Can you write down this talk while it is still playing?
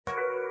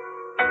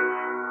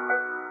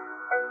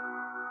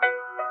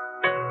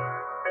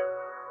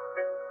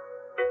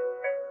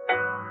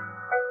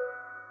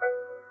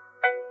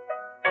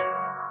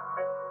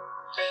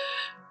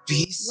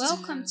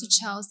Welcome to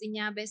Charles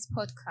Inyabe's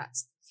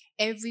podcast.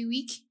 Every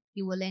week,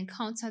 you will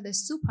encounter the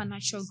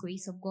supernatural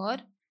grace of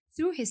God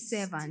through his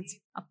servant,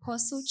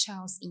 Apostle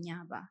Charles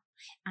Inyaba,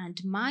 and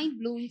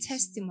mind-blowing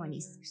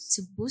testimonies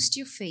to boost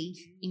your faith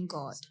in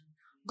God.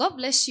 God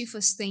bless you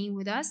for staying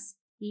with us.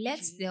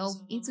 Let's delve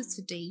into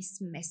today's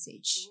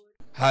message.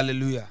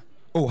 Hallelujah.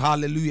 Oh,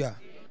 hallelujah.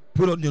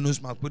 Put on your nose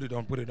mask. Put it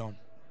on.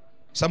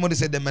 Somebody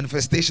said the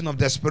manifestation of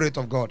the Spirit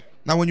of God.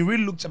 Now, when you read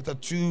Luke chapter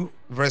 2,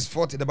 verse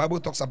 40, the Bible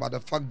talks about the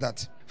fact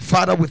that,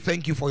 Father, we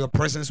thank you for your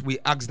presence. We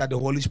ask that the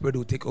Holy Spirit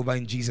will take over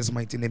in Jesus'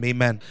 mighty name.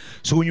 Amen.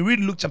 So when you read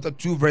Luke chapter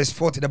 2, verse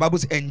 40, the Bible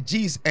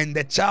says, and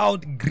the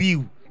child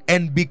grew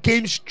and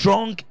became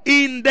strong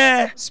in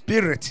the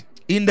Spirit.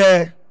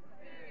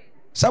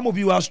 Some of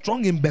you are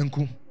strong in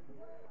Benku.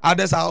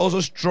 Others are also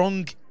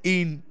strong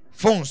in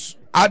phones.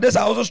 Others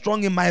are also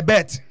strong in my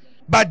bed.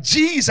 But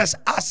Jesus,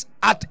 as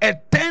at a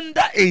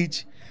tender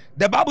age,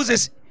 the Bible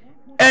says,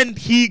 and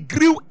he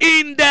grew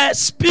in the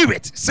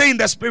Spirit. Say in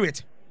the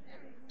Spirit.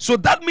 So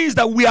that means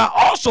that we are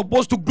all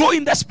supposed to grow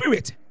in the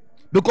Spirit,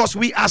 because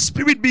we are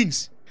spirit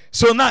beings.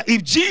 So now,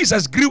 if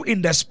Jesus grew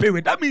in the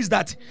Spirit, that means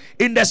that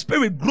in the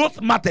Spirit,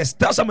 growth matters.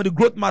 Tell somebody,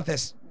 growth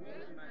matters.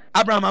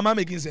 Abraham, am I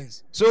making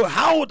sense? So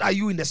how old are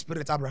you in the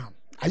Spirit, Abraham?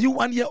 Are you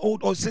 1 year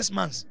old or 6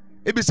 months?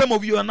 Maybe some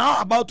of you are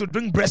now about to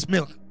drink breast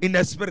milk in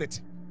the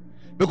Spirit.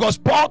 Because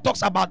Paul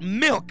talks about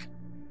milk.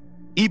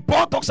 If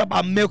Paul talks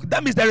about milk,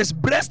 that means there is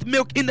breast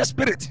milk in the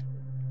Spirit.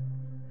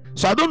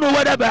 So I don't know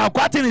whether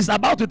Aquatin is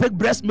about to take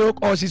breast milk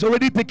or she's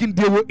already taking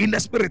Dewo in the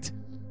Spirit.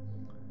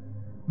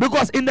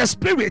 Because in the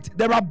Spirit,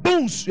 there are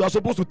bones you are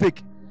supposed to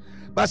take.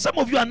 But some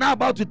of you are now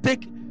about to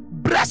take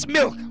breast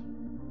milk.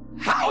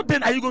 How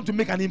then are you going to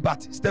make an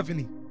impact,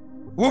 Stephanie?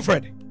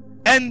 Wilfred.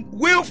 And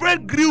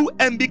Wilfred grew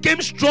and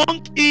became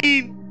strong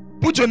in,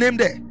 put your name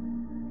there.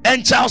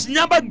 And Charles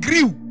Nyaba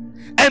grew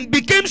and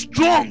became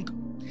strong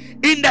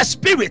in the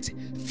Spirit,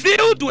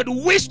 filled with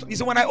wisdom. You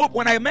see,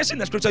 when I mention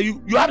the scripture,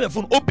 you have your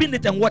phone, open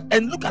it and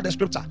look at the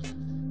scripture.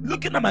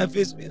 Looking at my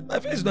face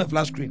is not a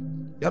flat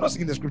screen. You're not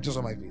seeing the scriptures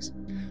on my face.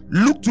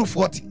 Luke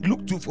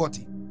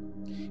 2:40.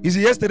 You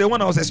see, yesterday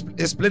when I was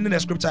explaining the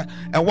scripture,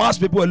 and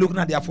whilst people were looking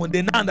at their phone,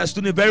 they now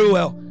understood it very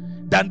well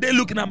than they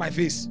looking at my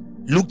face.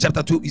 Luke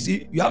chapter 2. You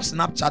see, you have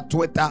Snapchat,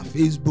 Twitter,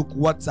 Facebook,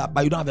 WhatsApp,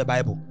 but you don't have a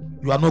Bible.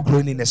 You are not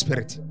growing in the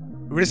Spirit.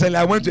 Recently,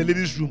 I went to a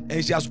lady's room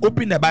and she has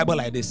opened the Bible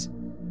like this,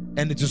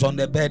 and it is on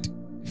the bed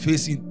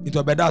facing into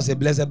a bed. I say,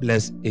 blessed,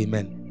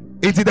 amen.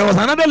 There was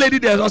another lady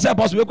there. I said,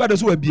 Apostle,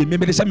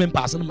 maybe the same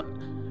person.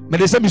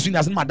 Maybe the same issue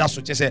as my dad.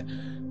 So she said,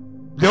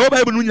 the whole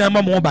Bible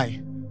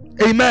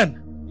amen.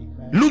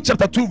 Luke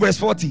chapter 2, verse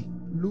 40.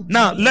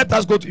 Now let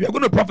us go to. We are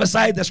going to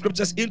prophesy the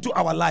scriptures into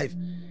our life.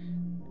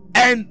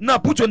 And now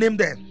put your name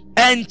there.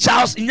 And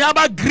Charles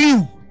Inyaba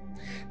grew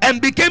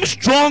and became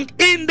strong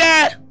in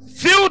the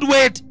filled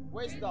with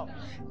wisdom.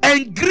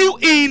 And grew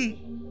in.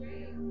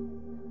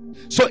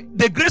 So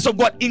the grace of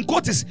God, in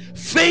quote, is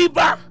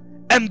favor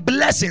and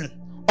blessing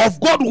of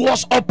God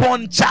was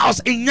upon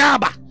Charles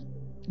Inyaba.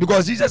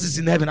 Because Jesus is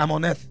in heaven, I'm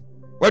on earth.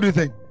 What do you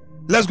think?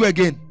 Let's go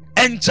again.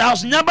 And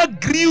Charles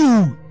Inyaba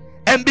grew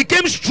and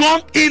became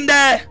strong in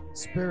the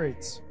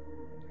Spirit,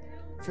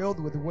 filled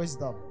with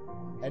wisdom,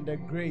 and the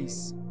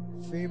grace,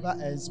 favor,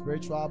 and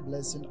spiritual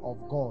blessing of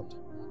God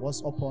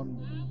was upon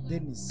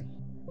Dennis.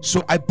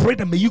 So I pray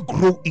that may you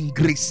grow in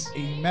grace.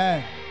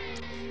 Amen.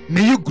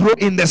 May you grow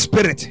in the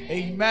Spirit.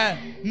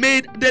 Amen.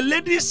 May the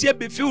ladies here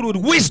be filled with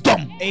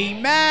wisdom.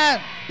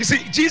 Amen. You see,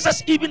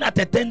 Jesus, even at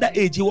a tender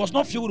age, he was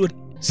not filled with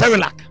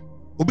Cerelac.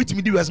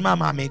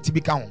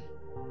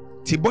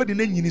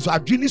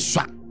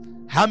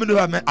 How many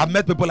of you have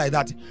met people like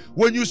that?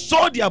 When you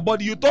saw their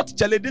body, you thought,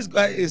 Charlie, this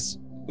guy is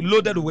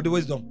loaded with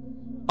wisdom.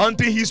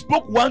 Until he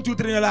spoke 1, 2,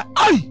 3, and you're like,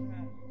 aye!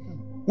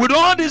 With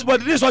all this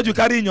body, this is what you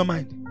carry in your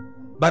mind.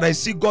 But I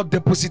see God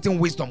depositing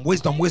wisdom.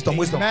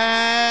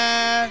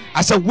 Amen.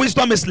 I said,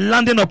 wisdom is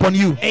landing upon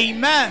you.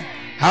 Amen.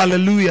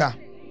 Hallelujah.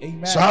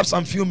 Amen. So I have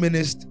some few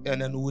minutes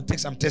and then we'll take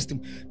some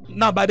testimony.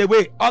 Now, by the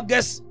way,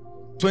 August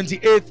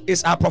 28th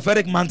is our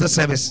prophetic mantle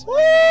service. Woo!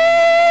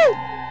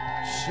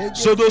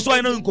 So those who are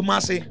in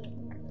Kumasi,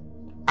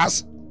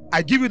 as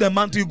I give you the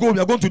mantle, you go, we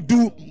are going to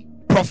do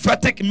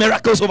prophetic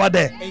miracles over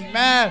there.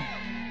 Amen.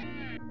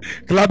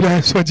 Clap your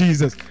hands for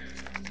Jesus.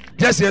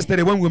 Just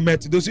yesterday when we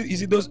met,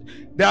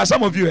 there are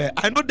some of you here.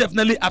 I know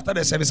definitely after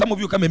the service, some of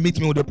you come and meet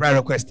me with a prayer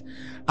request.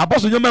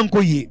 Apostle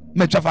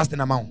fasting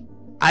amount.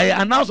 I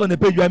announced on the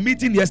page you are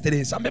meeting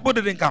yesterday. Some people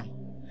didn't come.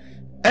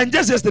 And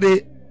just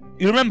yesterday,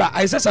 you remember,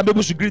 I said some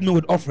people should greet me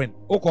with offering.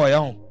 So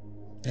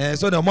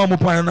the mom,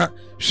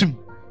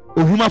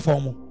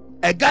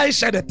 a guy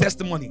shared a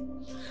testimony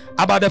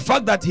about the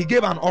fact that he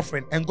gave an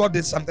offering and God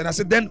did something. I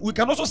said, then we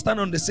can also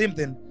stand on the same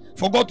thing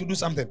for God to do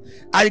something.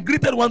 I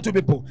greeted 1, 2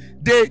 people.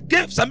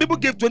 Some people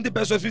gave 20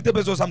 pesos, 50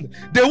 pesos, something.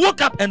 They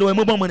woke up and they were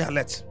mobile money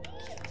alert.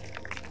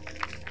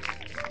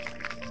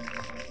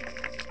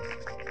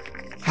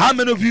 How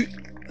many of you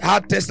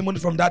had testimony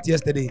from that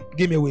yesterday?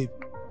 Give me a wave.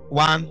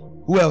 1.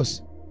 Who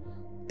else?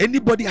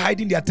 Anybody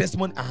hiding their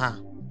testimony?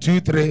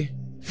 2, 3,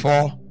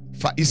 4,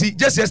 5. You see,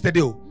 just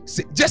yesterday,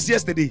 Just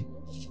yesterday,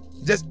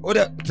 just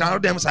order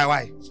them say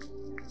why.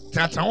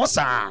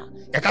 Transa,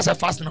 a casa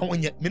fasting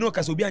on yet. Mino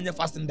can be on your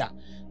fasting that.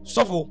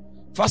 So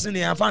fasting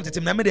the advantage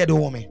in the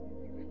home.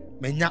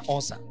 Menya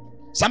also.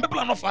 Some people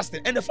are not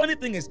fasting, and the funny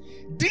thing is,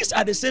 these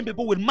are the same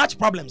people with much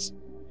problems,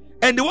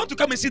 and they want to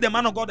come and see the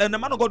man of God, and the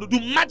man of God will do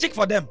magic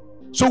for them.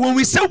 So when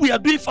we say we are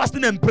doing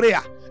fasting and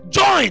prayer,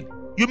 join.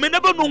 You may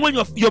never know when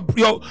your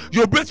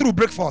breakthrough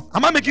break forth.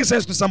 Am I making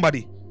sense to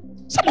somebody?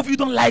 Some of you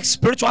don't like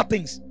spiritual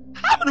things.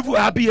 How many of you were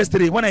happy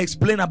yesterday when I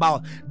explained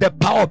about the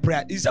power of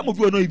prayer? Some of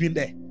you are not even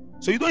there.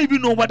 So you don't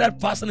even know whether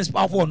fasting is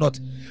powerful or not.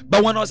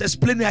 But when I was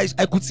explaining,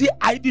 I could see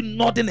Ivy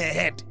nodding her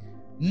head.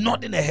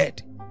 Nodding her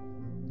head.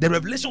 The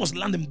revelation was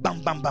landing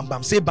bam, bam, bam,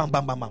 bam. Say bam,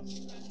 bam, bam, bam.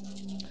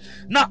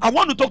 Now, I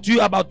want to talk to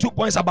you about 2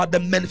 points about the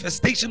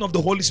manifestation of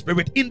the Holy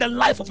Spirit in the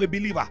life of a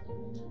believer.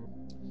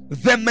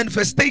 The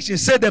manifestation,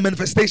 say the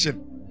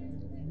manifestation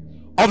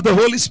of the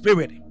Holy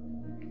Spirit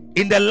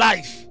in the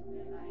life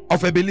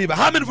of a believer.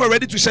 How many of you are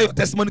ready to share your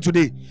testimony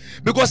today?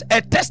 Because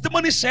a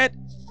testimony shared,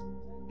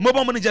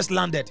 mobile money just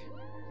landed.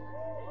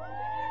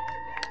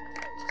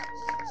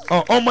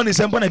 Oh, all money is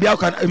important.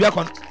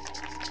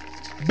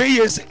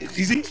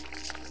 Easy.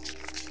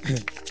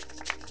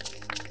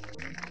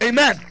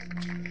 Amen.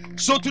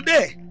 So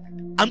today,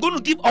 I'm going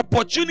to give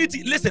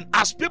opportunity. Listen,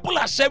 as people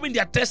are sharing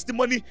their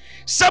testimony,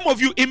 some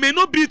of you, it may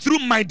not be through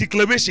my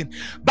declaration,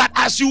 but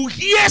as you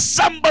hear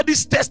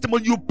somebody's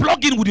testimony, you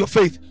plug in with your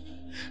faith.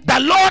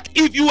 That Lord,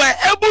 if you are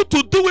able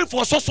to do it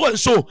for so and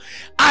so,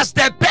 as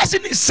the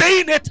person is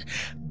saying it,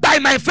 by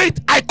my faith,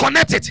 I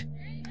connect it.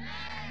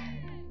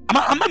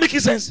 Am I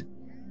making sense?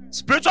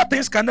 Spiritual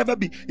things can never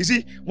be. You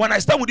see, when I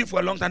stand with you for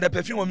a long time, the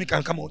perfume on me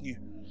can come on you.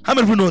 How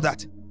many of you know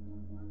that?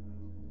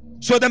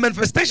 So the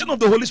manifestation of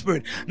the Holy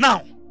Spirit.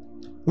 Now,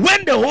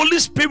 when the Holy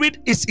Spirit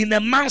is in a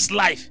man's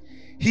life,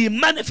 he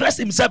manifests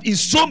himself in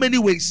so many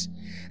ways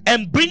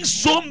and brings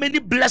so many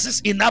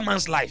blessings in that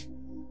man's life.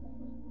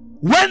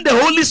 When the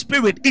Holy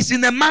Spirit is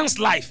in a man's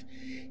life,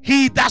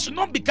 he does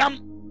not become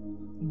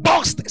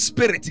boxed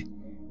spirit.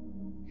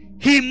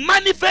 He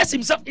manifests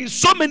himself in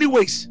so many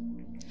ways.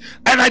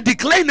 And I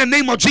declare in the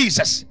name of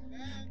Jesus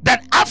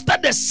that after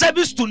the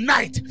service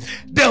tonight,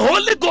 the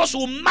Holy Ghost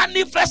will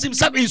manifest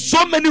himself in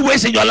so many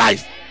ways in your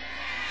life.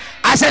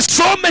 I said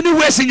so many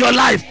ways in your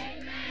life.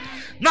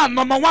 Now,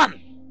 number one,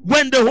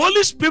 when the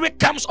Holy Spirit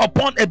comes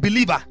upon a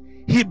believer,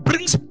 he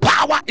brings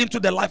power into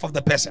the life of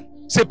the person.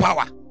 Say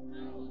power.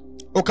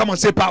 Oh, come on,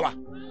 say power.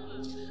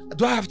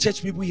 Do I have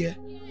church people here?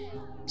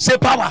 Say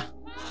power.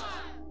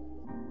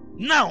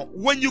 Now,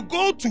 when you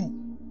go to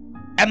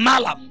a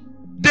malam,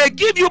 they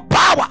give you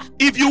power.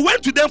 If you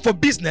went to them for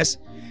business,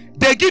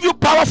 they give you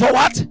power for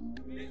what?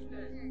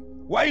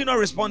 Why are you not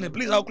responding?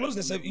 Please, I'll close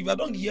the service. If I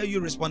don't hear you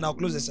respond, I'll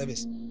close the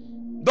service.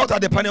 Doctor,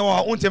 the panel,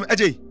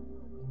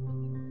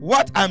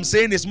 what I'm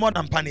saying is more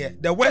than panel.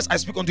 The words I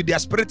speak unto their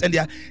spirit, and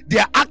they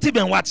are active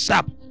and what?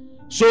 Sharp.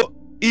 So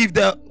if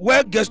the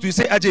word gets to you,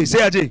 say Ajay, say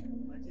Ajay.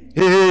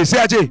 Hey, say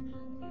Ajay.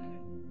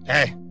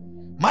 Hey,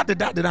 matter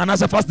that the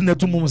answer fast in the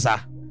 2 months.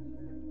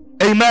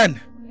 Amen.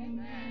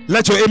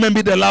 Let your amen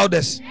be the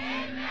loudest.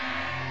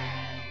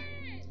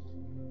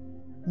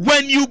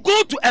 When you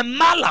go to a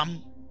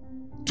malam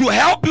to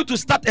help you to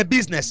start a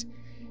business,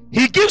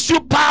 he gives you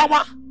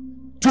power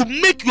to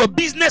make your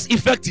business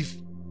effective.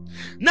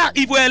 Now,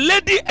 if you're a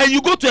lady and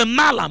you go to a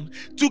malam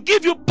to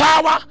give you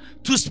power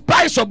to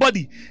spice your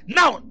body,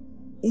 now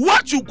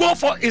what you go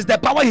for is the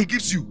power he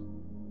gives you.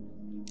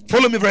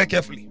 Follow me very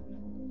carefully.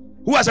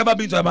 Who has ever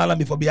been to a malam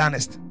before? Be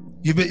honest.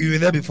 You were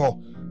there before.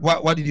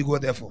 What did you go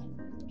there for?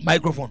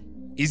 Microphone.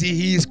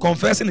 He is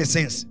confessing his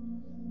sins.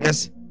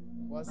 Yes.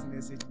 Once in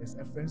SHS,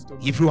 a friend stole.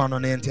 If you are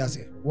on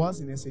the Once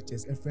in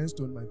SHS, a friend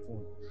stole my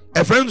phone.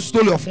 A friend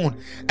stole your phone,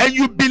 and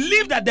you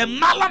believe that the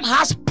malam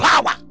has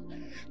power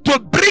to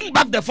bring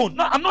back the phone.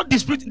 No, I'm not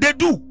disputing. They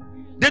do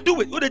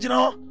it.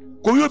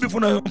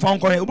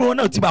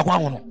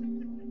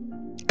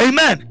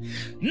 Amen.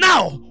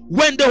 Now,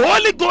 when the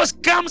Holy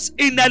Ghost comes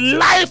in the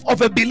life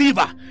of a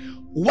believer,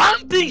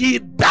 one thing he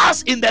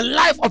does in the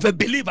life of a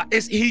believer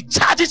is he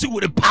charges you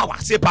with the power.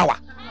 Say power.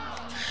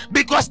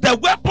 Because the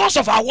weapons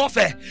of our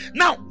warfare.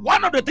 Now,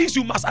 one of the things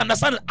you must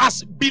understand,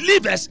 as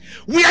believers,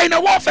 we are in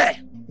a warfare.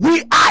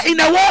 We are in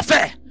a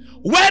warfare.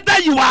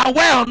 Whether you are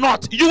aware or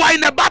not, you are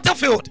in a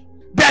battlefield.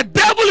 The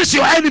devil is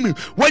your enemy.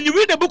 When you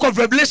read the book of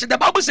Revelation, the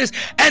Bible says,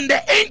 and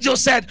the angel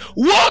said,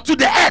 woe to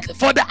the earth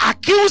for the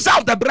accuser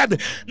of the brethren.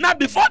 Now,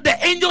 before the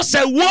angel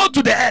said, woe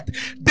to the earth,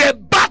 they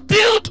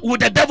battled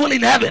with the devil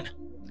in heaven.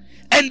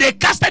 And they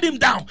casted him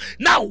down.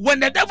 Now, when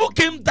the devil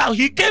came down,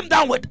 he came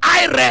down with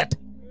eye red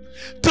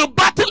to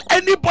battle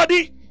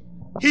anybody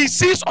he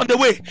sees on the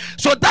way.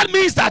 So that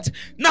means that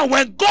now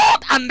when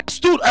God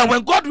understood and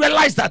when God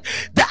realized that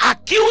the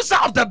accuser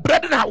of the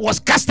brethren was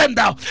casted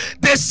down,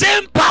 the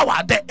same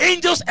power the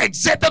angels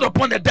exerted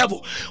upon the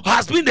devil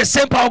has been the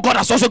same power God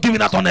has also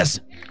given out on us.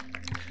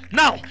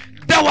 Now,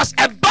 there was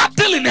a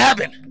battle in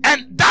heaven,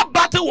 and that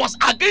battle was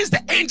against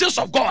the angels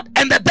of God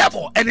and the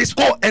devil and his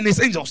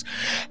angels.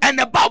 And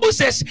the Bible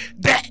says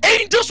the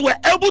angels were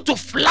able to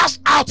flash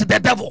out the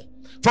devil.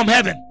 from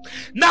heaven.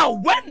 Now,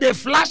 when they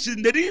flashed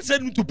it, they didn't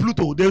send it to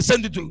Pluto, they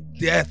sent it to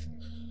the earth.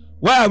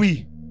 Where are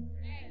we?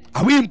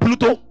 Are we in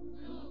Pluto?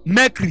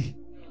 Mercury?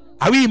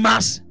 Are we in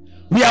Mars?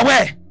 We are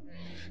where?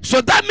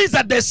 So that means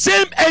that the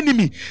same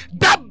enemy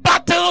that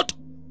battled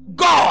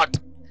God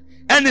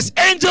and his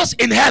angels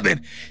in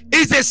heaven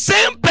is the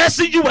same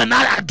person you and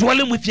I are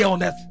dwelling with here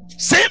on earth.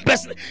 Same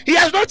person. He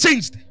has not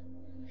changed.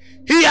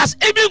 He has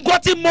even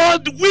gotten more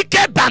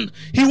wicked than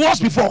he was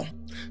before.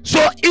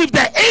 So if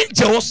the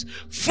angels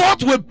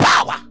fought with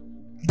power,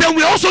 then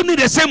we also need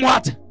the same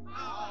what?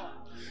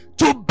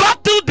 To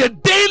battle the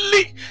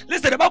daily.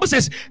 Listen, the Bible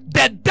says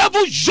the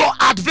devil is your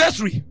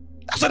adversary.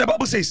 That's what the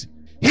Bible says.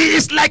 He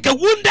is like a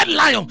wounded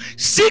lion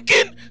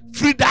seeking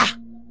Frida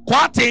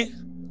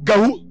Kwate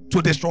Gahu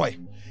to destroy.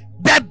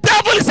 The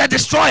devil is a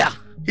destroyer.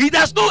 He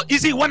does not. You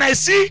see, when I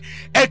see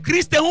a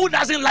Christian who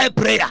doesn't like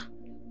prayer,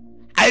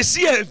 I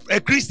see a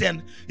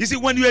Christian. You see,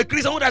 when you're a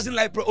Christian who doesn't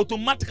like prayer,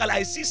 automatically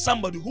I see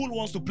somebody who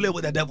wants to play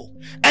with the devil.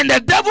 And the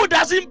devil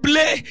doesn't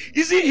play.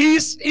 You see,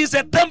 he's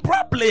a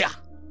temporal player.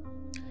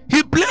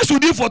 He plays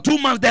with you for 2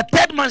 months. The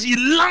third month, he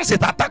lances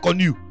an attack on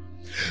you.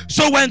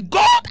 So when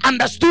God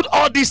understood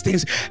all these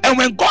things, and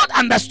when God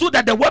understood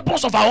that the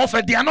weapons of our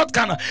warfare, they are not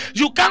carnal,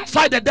 you can't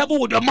fight the devil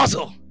with your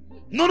muscle.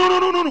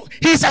 No.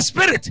 He's a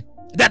spirit.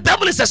 The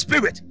devil is a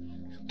spirit.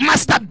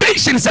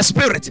 Masturbation is a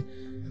spirit.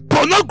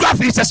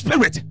 Pornography is a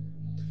spirit.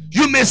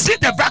 You may see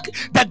the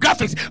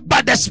graphics,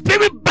 but the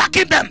spirit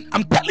backing them,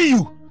 I'm telling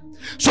you.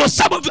 So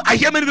some of you, I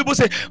hear many people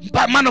say,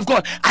 but man of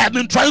God, I have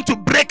been trying to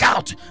break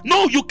out.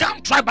 No, you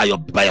can't try by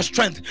your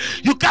strength.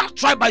 You can't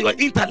try by your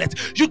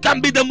intellect. You can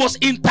be the most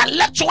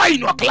intellectual in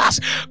your class,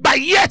 but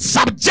yet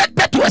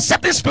subjected to a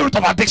certain spirit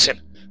of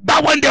addiction.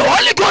 But when the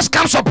Holy Ghost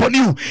comes upon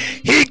you,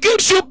 he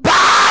gives you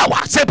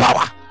power. Say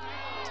power.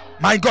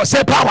 My God,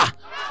 say power.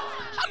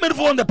 How many of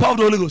you want the power of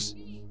the Holy Ghost?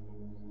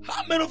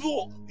 How many of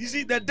you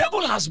see, the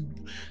devil has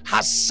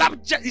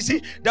subject. You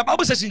see, the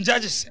Bible says in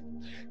Judges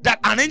that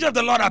an angel of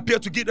the Lord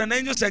appeared to Gideon. An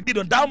angel said,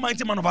 Gideon, thou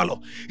mighty man of valor.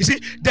 You see,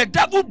 the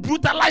devil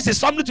brutalized his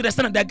family to the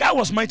extent that the guy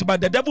was mighty,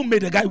 but the devil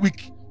made the guy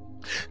weak.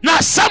 Now,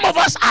 some of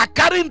us are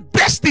carrying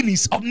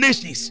destinies of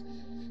nations.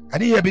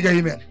 Can you hear bigger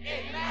amen?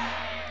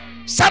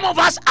 Some of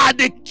us are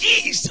the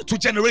keys to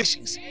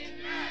generations.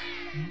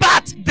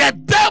 But the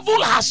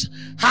devil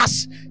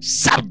has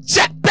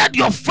subjected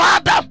your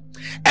father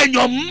and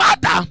your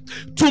mother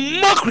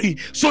to mockery.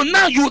 So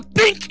now you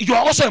think you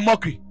are also a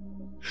mockery.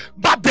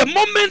 But the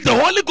moment the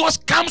Holy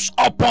Ghost comes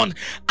upon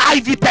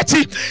Ivy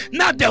 30,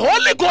 now the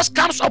Holy Ghost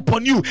comes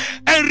upon you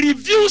and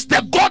reveals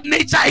the God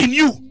nature in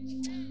you.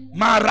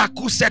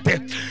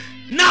 Marakusete.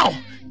 Now,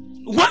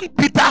 when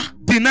Peter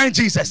denied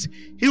Jesus,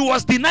 he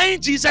was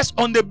denying Jesus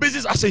on the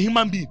basis as a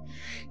human being.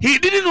 He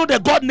didn't know the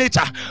God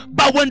nature,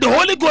 but when the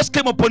Holy Ghost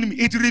came upon him,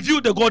 it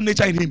revealed the God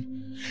nature in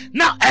him.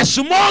 Now, a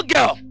small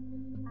girl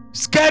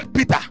scared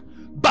Peter,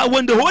 but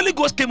when the Holy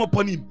Ghost came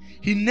upon him,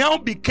 he now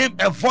became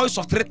a voice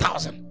of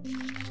 3,000.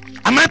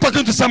 Am I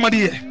talking to somebody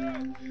here?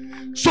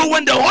 So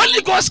when the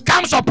Holy Ghost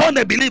comes upon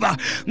the believer,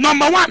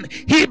 number one,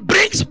 he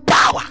brings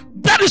power.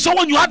 That is so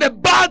when you have a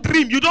bad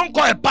dream, you don't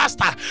call a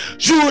pastor.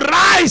 You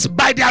rise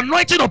by the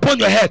anointing upon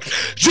your head.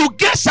 You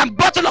get some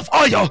bottle of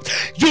oil.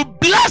 You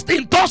blast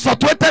in tongues for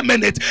 20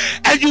 minutes.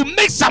 And you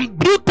make some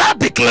brutal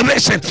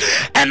declaration.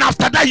 And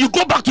after that, you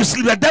go back to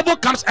sleep. The devil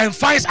comes and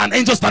finds an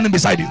angel standing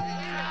beside you.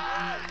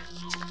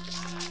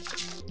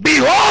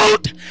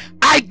 Behold,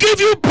 I give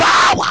you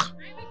power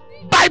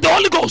by the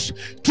Holy Ghost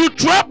to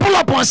trample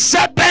upon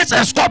serpents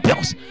and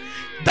scorpions.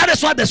 That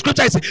is what the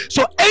scripture is.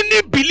 So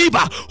any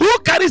believer who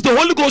carries the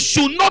Holy Ghost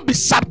should not be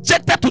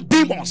subjected to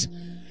demons.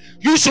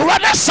 You should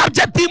rather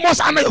subject demons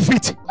under your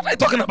feet. What are you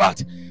talking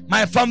about?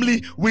 My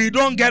family, we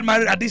don't get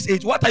married at this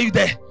age. What are you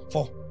there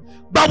for?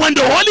 But when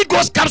the Holy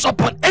Ghost comes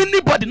upon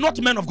anybody, not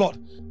men of God,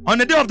 on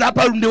the day of the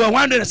upper room, they were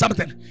 100 and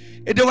something.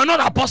 They were not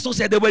apostles,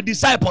 they were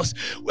disciples.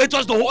 It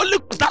was the Holy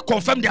Ghost that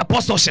confirmed the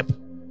apostleship.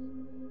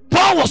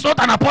 Paul was not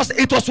an apostle.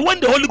 It was when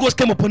the Holy Ghost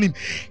came upon him,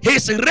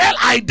 his real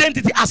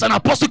identity as an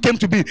apostle came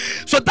to be.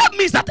 So that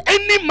means that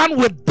any man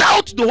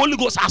without the Holy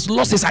Ghost has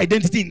lost his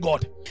identity in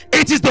God.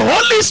 It is the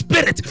Holy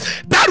Spirit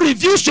that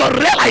reveals your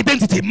real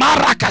identity.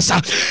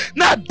 Marakasa.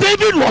 Now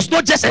David was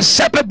not just a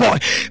shepherd boy.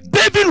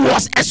 David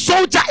was a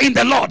soldier in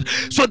the Lord.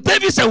 So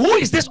David said, who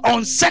is this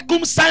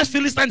uncircumcised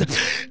Philistine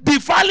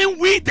defiling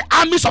with the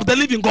armies of the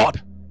living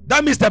God?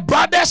 That means the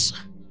brothers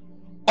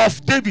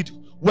of David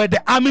were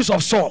the armies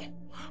of Saul.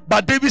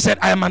 But David said,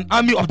 I am an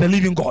army of the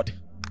living God.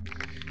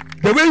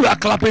 The way you are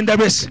clapping,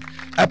 there is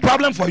a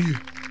problem for you.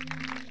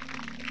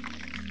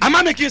 Am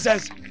I making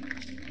sense?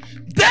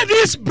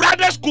 David's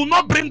brothers could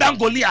not bring down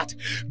Goliath.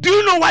 Do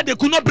you know why they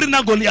could not bring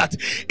down Goliath?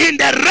 In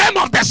the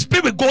realm of the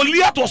spirit,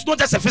 Goliath was not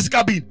just a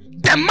physical being.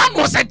 The man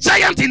was a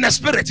giant in the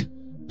spirit.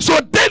 So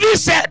David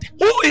said,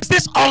 who is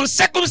this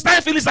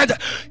uncircumcised Philistine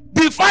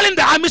defiling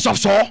the armies of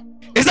Saul?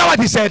 Is that what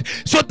he said?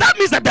 So that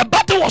means that the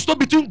battle was not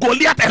between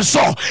Goliath and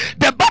Saul.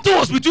 The battle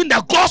was between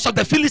the gods of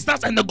the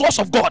Philistines and the gods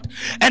of God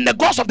and the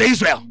gods of the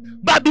Israel.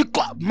 But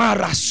because now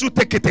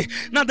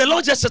the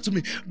Lord just said to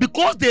me,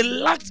 because they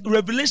lacked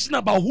revelation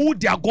about who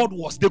their God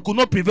was, they could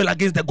not prevail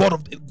against the God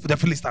of the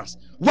Philistines.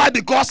 Why?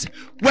 Because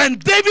when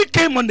David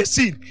came on the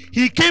scene,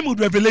 he came with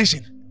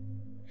revelation.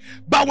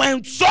 But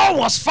when Saul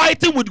was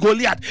fighting with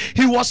Goliath,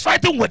 he was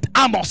fighting with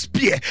armor,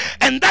 spear.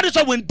 And that is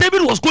why when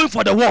David was going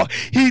for the war,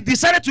 he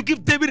decided to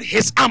give David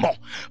his armor.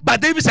 But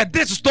David said,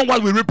 this is not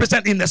what we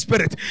represent in the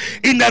spirit.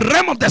 In the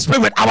realm of the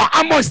spirit, our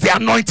armor is the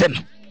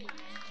anointing.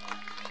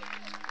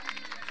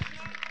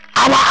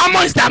 Our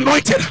armor is the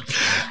anointing.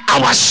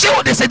 Our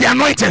shield is the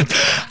anointing.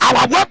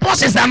 Our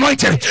weapons is the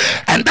anointing.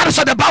 And that is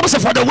what the Bible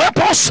says, for the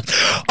weapons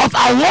of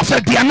our warfare,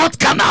 they are not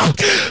carnal,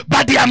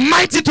 but they are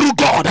mighty through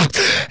God.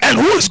 And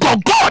who is God?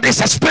 God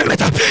is a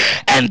spirit.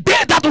 And they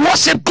that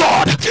worship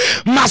God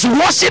must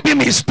worship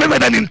him in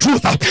spirit and in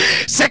truth.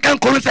 2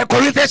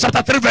 Corinthians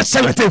chapter 3 verse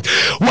 17.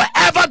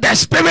 Wherever the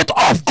spirit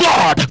of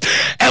God.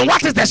 And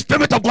what is the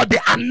spirit of God?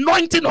 The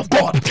anointing of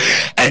God.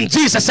 And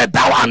Jesus said,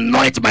 thou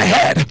anoint my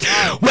head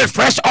with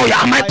fresh oil.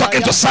 Am I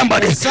talking to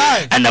somebody?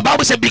 And the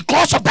Bible said,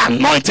 because of the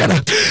anointing,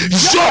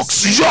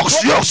 yokes.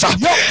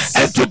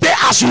 And today,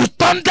 as you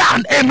thunder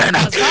and amen,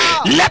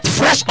 let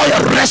fresh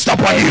oil rest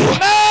upon you.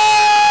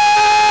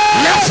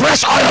 Let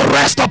fresh oil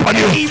rest upon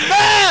you.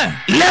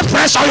 Let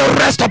fresh oil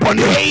rest upon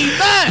you.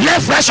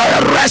 Let fresh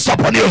oil rest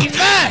upon you.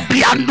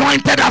 Be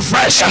anointed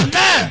afresh.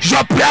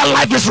 Your prayer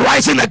life is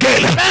rising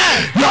again.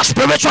 Your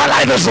spiritual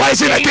life is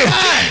rising again.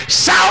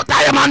 Shout,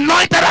 I am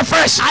anointed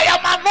afresh. I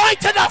am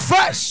anointed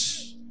afresh.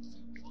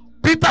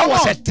 Peter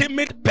was a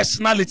timid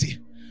personality,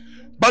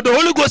 but the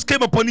Holy Ghost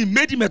came upon him,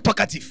 made him a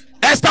talkative.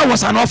 Esther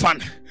was an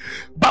orphan,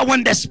 but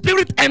when the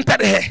Spirit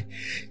entered her,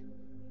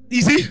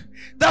 you see,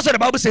 that's what the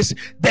Bible says.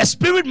 The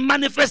Spirit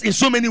manifests in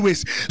so many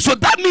ways. So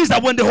that means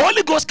that when the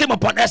Holy Ghost came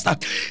upon Esther,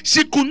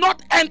 she could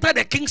not enter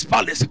the king's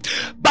palace,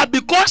 but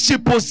because she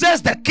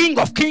possessed the King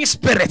of Kings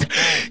spirit,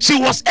 she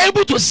was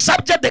able to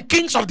subject the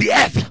kings of the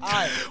earth.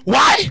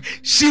 Why?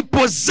 She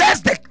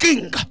possessed the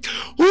King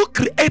who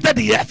created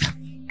the earth.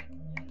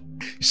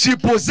 She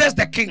possessed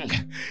the King,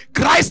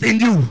 Christ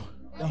in you,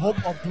 the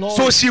hope of glory.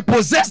 So she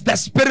possessed the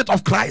spirit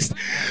of Christ.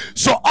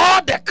 So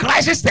all the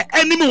crisis the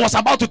enemy was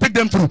about to take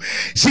them through,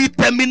 she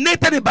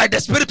terminated it by the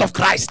spirit of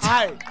Christ.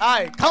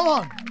 Aye, come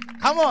on.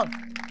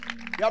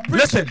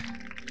 Listen,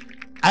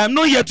 I am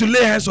not here to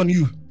lay hands on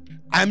you.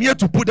 I am here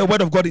to put the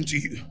word of God into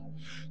you,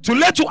 to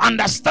let you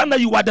understand that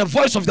you are the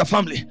voice of the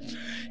family.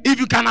 If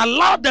you can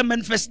allow the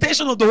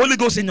manifestation of the Holy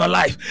Ghost in your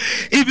life,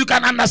 if you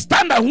can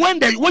understand that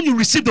when you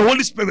receive the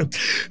Holy Spirit,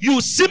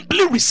 you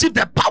simply receive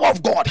the power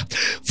of God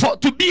for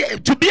to be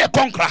a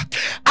conqueror.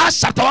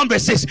 Acts chapter 1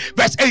 verse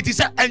 8, he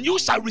said, and you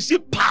shall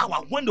receive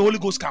power when the Holy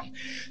Ghost comes.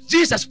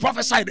 Jesus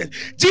prophesied it.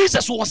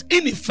 Jesus was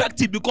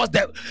ineffective because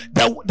the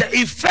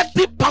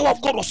effective power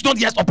of God was not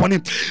yet upon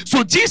him.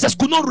 So Jesus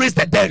could not raise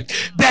the dead.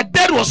 The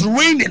dead was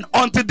reigning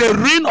until the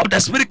reign of the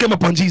Spirit came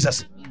upon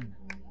Jesus.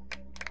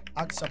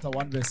 Acts chapter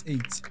 1 verse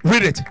 8.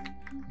 Read it.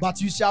 But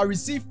you shall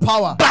receive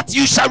power.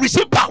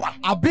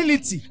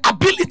 Ability.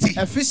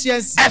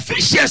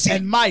 Efficiency.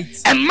 And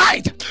might.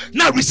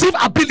 Now receive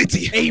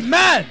ability.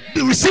 Amen.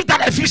 Receive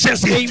that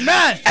efficiency.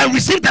 Amen. And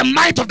receive the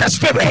might of the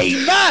Spirit.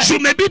 Amen. You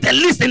may be the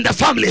least in the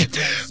family,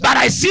 but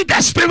I see the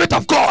Spirit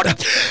of God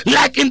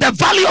like in the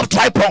valley of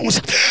dry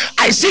bones.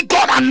 I see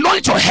God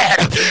anoint your head.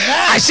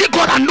 Amen. I see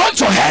God anoint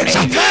your head.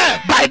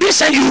 Amen. By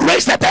this and you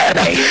raise the dead.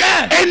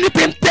 Amen.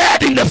 Anything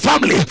dead in the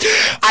family,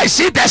 I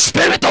see the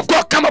Spirit of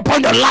God come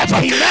upon your life.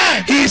 Amen.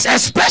 He is a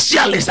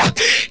specialist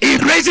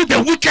in raising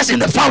the weakest in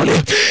the family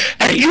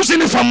and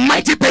using it for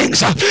mighty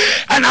things.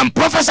 And I'm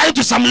prophesying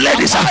to some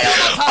ladies,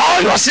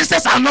 all your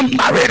sisters are not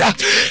married,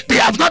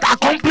 they have not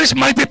accomplished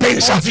mighty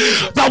things,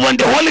 but when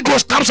the Holy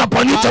Ghost comes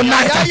upon you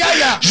tonight,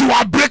 you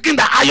are breaking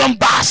the iron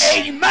bars.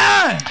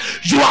 Amen.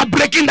 You are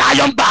breaking the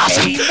iron bars.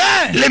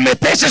 Amen.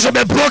 Limitations will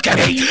be broken.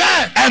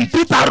 Amen. And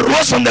Peter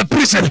rose from the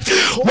prison.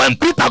 When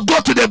Peter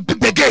got to the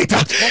gate,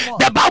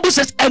 the Bible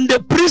says, and the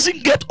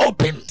prison gate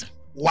opened.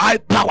 Why?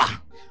 Power.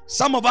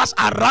 Some of us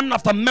are running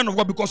after men of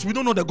God because we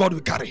don't know the God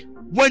we carry.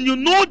 When you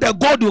know the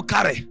God you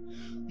carry,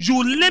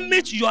 you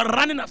limit your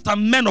running after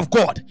men of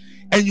God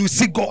and you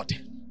see God.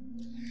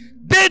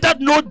 They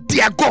that know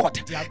their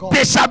God,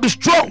 they shall be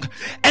strong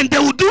and they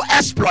will do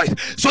exploit.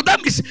 So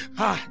that means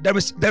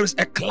there is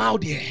a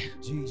cloud here.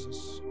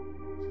 Jesus.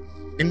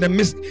 In the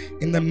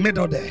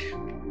middle there.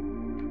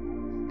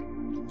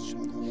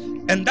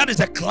 And that is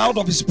the cloud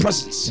of his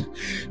presence.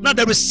 Now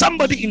there is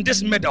somebody in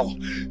this middle.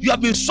 You have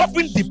been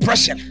suffering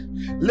depression.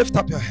 Lift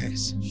up your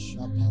hands.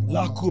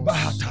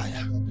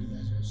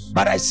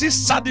 But I see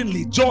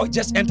suddenly joy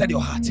just entered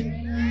your heart.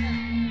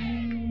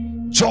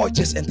 Joy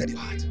just entered your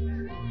heart.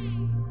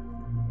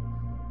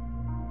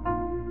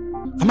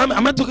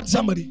 Am I talking to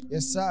somebody?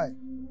 Yes, sir.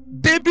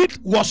 David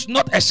was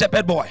not a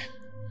shepherd boy.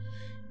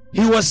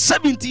 He was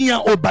 17 years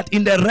old, but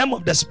in the realm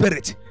of the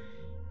spirit,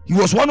 he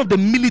was one of the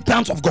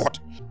militants of God.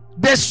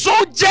 The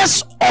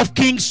soldiers of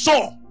King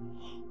Saul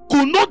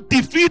could not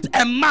defeat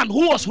a man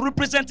who was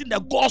representing the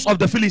gods of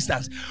the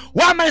Philistines.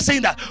 Why am I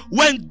saying that?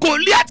 When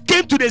Goliath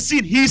came to the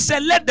scene, he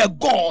said, let the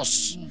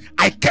gods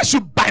I curse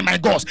you by my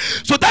gods.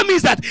 So that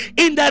means that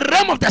in the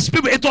realm of the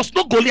spirit, it was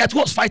not Goliath who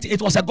was fighting,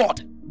 it was a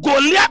god.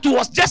 Goliath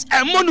was just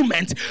a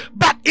monument,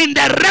 but in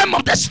the realm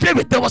of the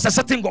spirit, there was a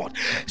certain God.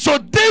 So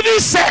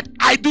David said,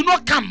 I do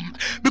not come,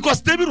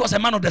 because David was a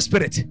man of the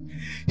spirit.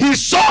 He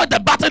saw the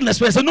battle in the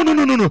spirit. He said,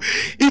 no.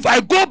 If I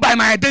go by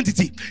my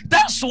identity,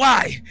 that's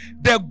why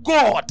the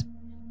God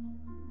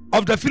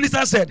of the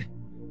Philistines said,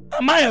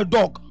 am I a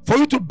dog for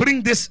you to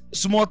bring this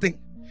small thing?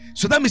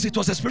 So that means it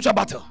was a spiritual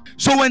battle.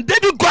 So when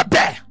David got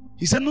there,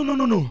 he said,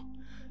 no.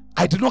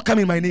 I did not come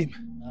in my name,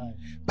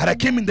 but I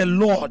came in the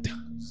Lord.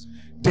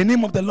 The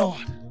name of the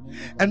Lord.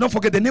 And don't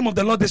forget, the name of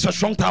the Lord is a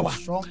strong tower.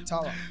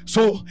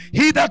 So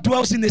he that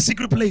dwells in the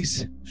secret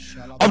place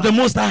of the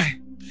Most High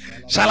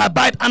shall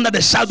abide under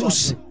the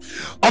shadows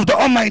of the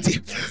Almighty.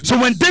 So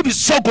when David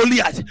saw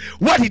Goliath,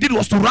 what he did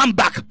was to run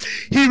back.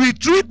 He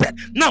retreated.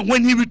 Now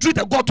when he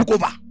retreated, God took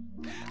over.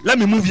 Let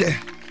me move here.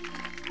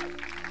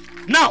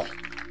 Now,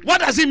 what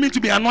does it mean to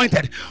be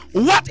anointed?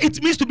 What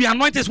it means to be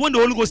anointed is when the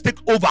Holy Ghost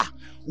takes over,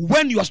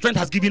 when your strength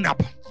has given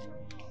up.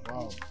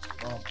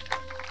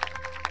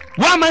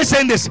 Why am I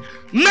saying this?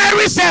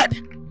 Mary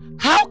said,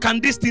 how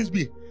can these things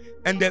be?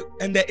 And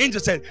the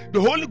angel said,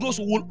 the Holy Ghost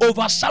will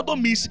overshadow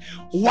me.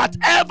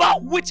 Whatever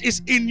which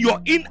is in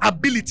your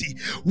inability,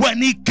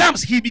 when he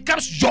comes, he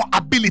becomes your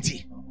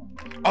ability.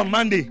 On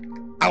Monday,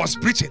 I was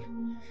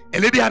preaching. A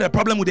lady had a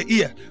problem with the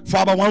ear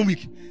for about 1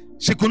 week.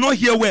 She could not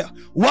hear well.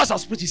 Whilst I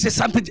was preaching, she said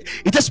something,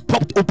 it just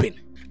popped open.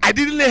 I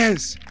didn't lay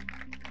hands.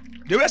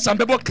 There were some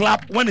people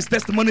clap when it's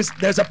testimonies.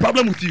 There's a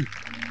problem with you.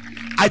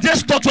 I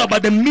just taught you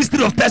about the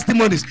mystery of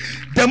testimonies.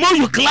 The more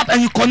you clap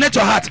and you connect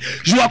your heart,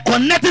 you are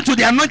connected to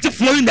the anointing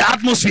flowing in the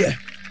atmosphere.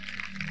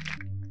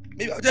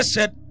 Maybe I'll just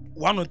shed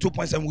 1 or 2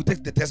 points and we'll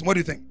take the test. What do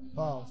you think?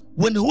 Power.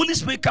 When the Holy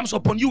Spirit comes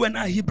upon you and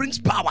I, he brings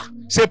power.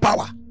 Say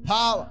power.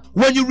 Power.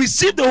 When you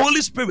receive the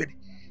Holy Spirit,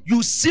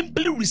 you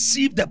simply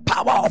receive the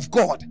power of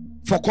God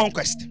for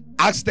conquest.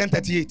 Acts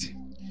 10:38.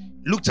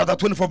 Luke chapter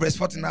 24 verse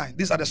 49.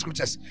 These are the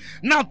scriptures.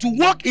 Now, to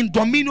walk in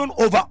dominion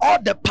over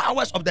all the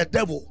powers of the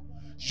devil,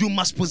 you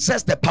must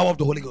possess the power of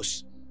the Holy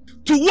Ghost.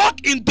 To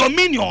walk in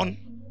dominion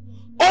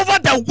over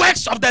the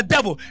works of the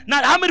devil.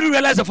 Now, how many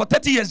realize that for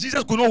 30 years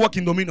Jesus could not walk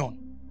in dominion?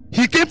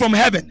 He came from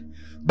heaven,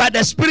 but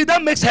the spirit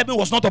that makes heaven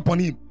was not upon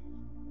him.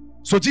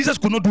 So Jesus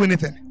could not do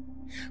anything.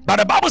 But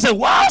the Bible says,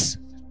 whilst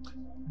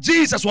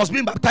Jesus was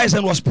being baptized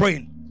and was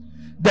praying,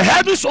 the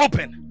heavens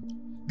opened.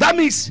 That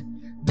means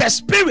the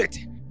spirit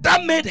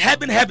that made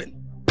heaven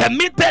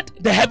permitted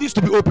the heavens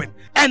to be open.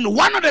 And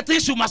one of the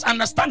things you must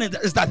understand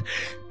is that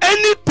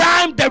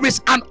anytime there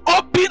is an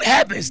open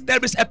heavens, there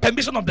is a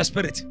permission of the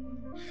spirit.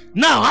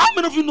 Now, how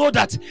many of you know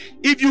that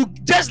if you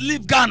just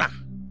leave Ghana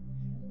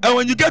and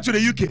when you get to the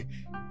UK,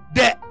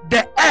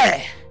 the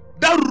air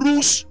that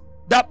rules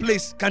that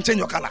place can change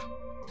your color?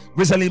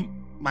 Recently,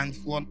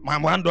 my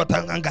one daughter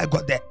and guy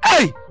got there.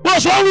 Hey,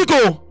 what's 1 week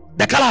ago?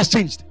 The color has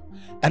changed.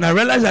 And I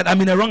realized that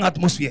I'm in a wrong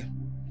atmosphere.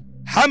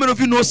 How many of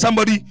you know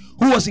somebody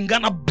who was in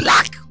Ghana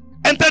black,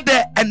 entered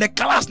there, and the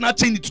color has now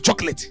changed to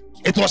chocolate?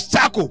 It was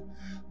charcoal.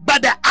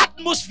 But the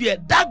atmosphere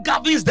that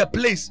governs the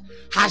place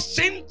has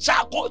changed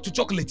charcoal to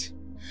chocolate.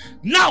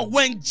 Now,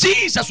 when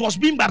Jesus was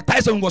being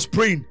baptized and was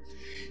praying,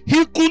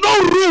 he could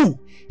not rule,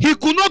 he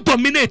could not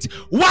dominate.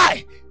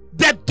 Why?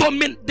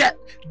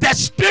 The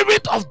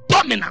spirit of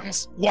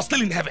dominance was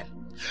still in heaven.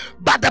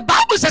 But the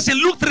Bible says in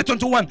Luke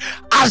 3:21,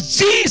 as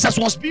Jesus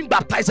was being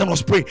baptized and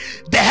was praying,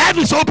 the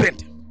heavens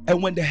opened.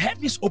 And when the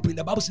heavens opened,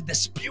 the Bible says the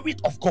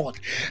Spirit of God,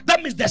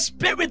 that means the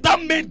Spirit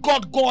that made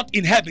God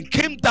in heaven,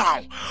 came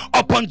down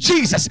upon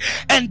Jesus.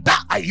 And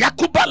that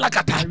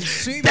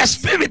the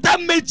Spirit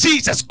that made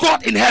Jesus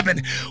God in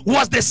heaven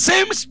was the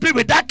same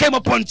Spirit that came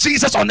upon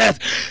Jesus on earth.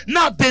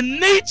 Now the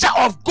nature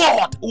of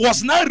God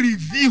was now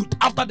revealed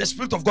after the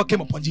Spirit of God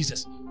came upon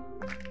Jesus.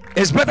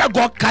 It's better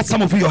God cut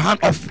some of your hand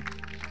off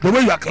the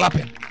way you are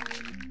clapping.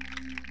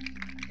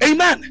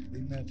 Amen.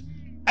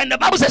 And the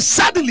Bible says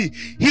suddenly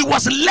he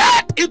was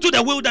led into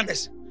the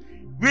wilderness,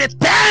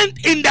 returned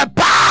in the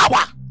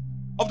power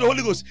of the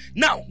Holy Ghost.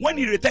 Now, when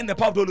he returned the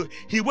power of the Holy Ghost,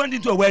 he went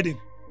into a wedding.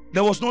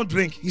 There was no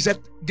drink. He said,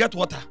 get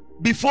water.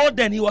 Before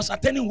then, he was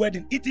attending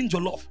wedding, eating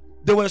jollof.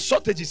 There were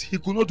shortages. He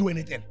could not do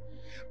anything.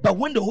 But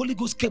when the Holy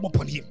Ghost came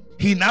upon him,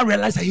 he now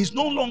realized that he's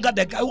no longer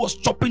the guy who was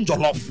chopping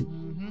jollof.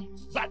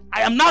 But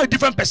I am now a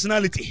different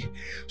personality.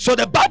 So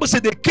the Bible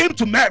said they came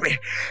to Mary,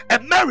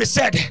 and Mary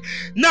said,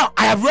 now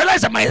I have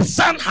realized that my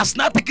son has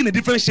now taken a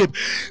different shape.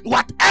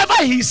 Whatever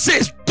he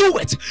says, do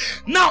it.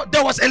 Now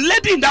there was a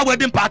lady in that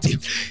wedding party.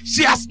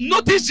 She has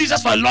noticed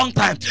Jesus for a long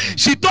time.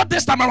 She thought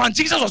this time around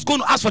Jesus was going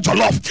to ask for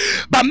jollof.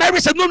 But Mary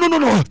said, no.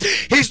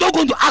 He's not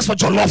going to ask for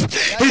jollof.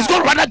 He's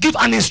going to rather give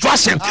an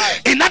instruction.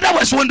 In other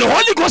words, when the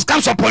Holy Ghost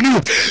comes upon you,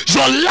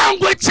 your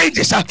language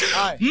changes.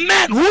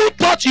 Men who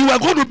thought you were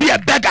going to be a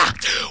beggar,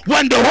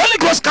 when the Holy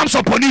Ghost comes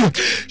upon you,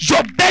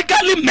 your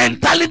beggarly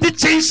mentality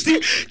changes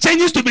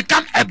to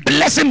become a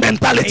blessing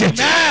mentality.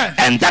 Amen.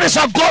 And that is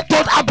what God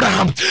told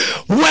Abraham.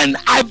 When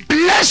I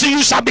bless you,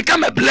 you shall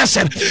become a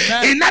blessing.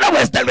 Amen. In other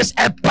words, there is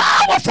a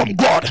power from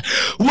God.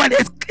 When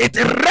it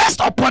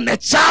rests upon on a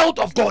child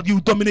of God,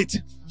 you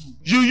dominate.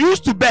 You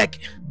used to beg,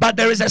 but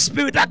there is a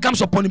spirit that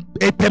comes upon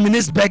a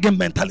feminist begging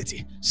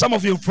mentality. Some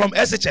of you from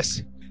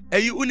SHS,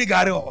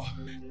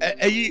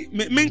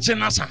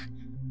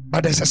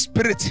 but there's a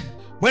spirit.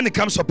 When it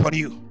comes upon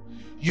you,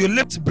 you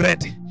lift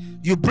bread,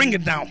 you bring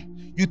it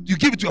down, you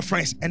give it to your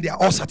friends, and they are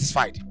all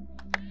satisfied.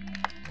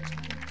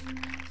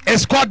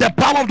 It's called the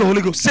power of the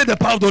Holy Ghost. Say the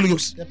power of the Holy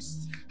Ghost.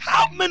 Yes.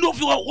 How many of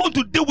you want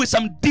to deal with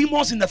some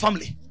demons in the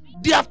family?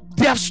 They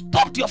have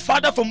stopped your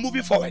father from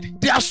moving forward.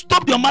 They have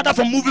stopped your mother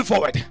from moving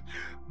forward.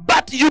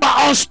 But you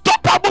are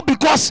unstoppable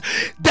because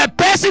the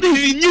person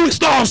in you is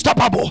not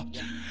unstoppable.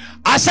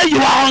 I say you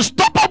are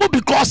unstoppable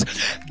because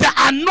the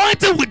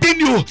anointing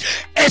within you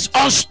is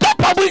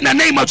unstoppable in the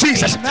name of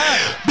Jesus.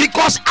 Amen.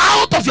 Because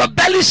out of your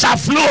belly shall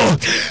flow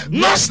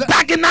no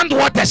stagnant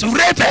waters,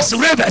 rivers.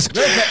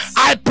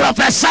 I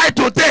prophesy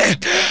today,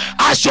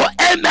 as your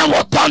amen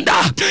will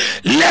thunder,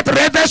 let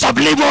rivers of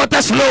living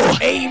waters flow.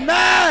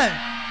 Amen.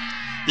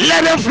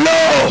 Let them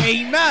flow.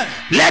 Amen.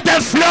 Let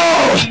them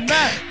flow.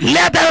 Amen.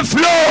 Let them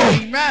flow.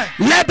 Amen.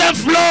 Let them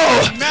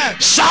flow. Amen.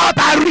 Shout,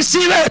 I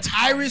receive it.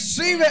 I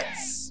receive it.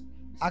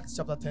 Acts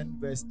chapter 10,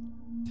 verse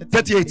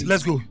 38.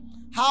 Let's go.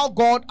 How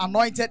God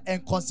anointed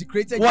and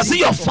consecrated. Was it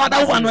your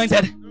father who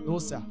anointed? No,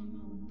 sir.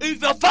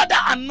 If your father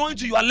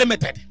anoints you, you are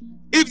limited.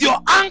 If your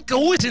uncle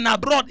who is in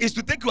abroad is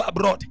to take you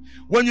abroad,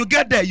 when you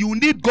get there, you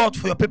need God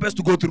for your papers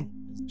to go through.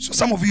 So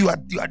some of you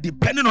are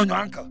depending on your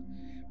uncle.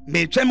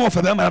 You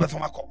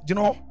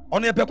know,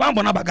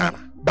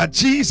 but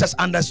Jesus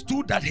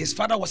understood that his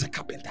father was a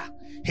carpenter.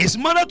 His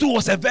mother too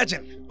was a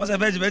virgin. Was a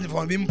virgin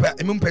for him.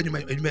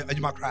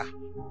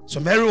 So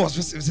Mary was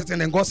visiting,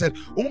 and God said,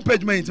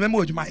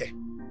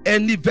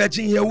 any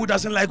virgin here who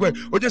doesn't like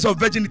what just a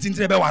virginity in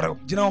the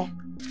you know.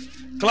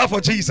 Clap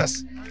for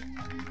Jesus.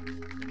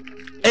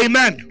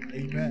 Amen.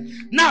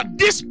 Amen. Now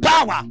this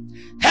power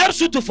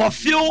helps you to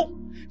fulfill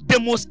the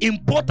most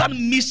important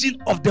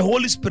mission of the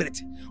Holy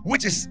Spirit,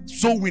 which is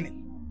soul winning.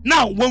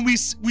 Now, when we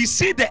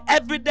see the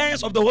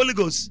evidence of the Holy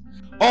Ghost,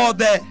 or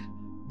the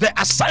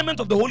assignment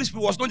of the Holy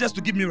Spirit was not just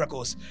to give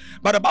miracles,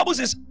 but the Bible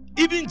says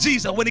even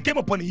Jesus, when he came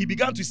upon him, he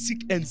began to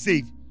seek and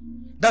save.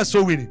 That's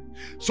soul winning.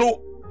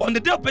 So on the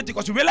day of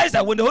Pentecost, we realized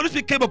that when the Holy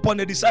Spirit came upon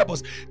the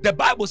disciples, the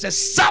Bible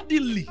says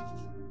suddenly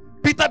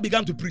Peter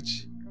began to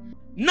preach.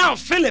 Now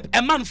Philip,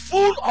 a man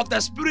full of the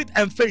Spirit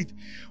and faith,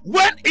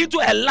 went into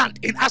a land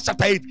in Acts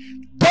chapter 8,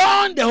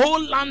 turned the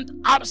whole land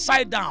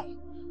upside down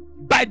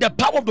by the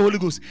power of the Holy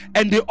Ghost,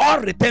 and they all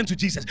returned to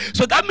Jesus.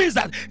 So that means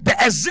that the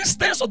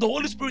existence of the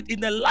Holy Spirit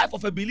in the life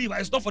of a believer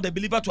is not for the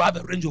believer to have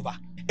a Range Rover.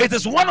 It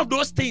is one of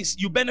those things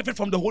you benefit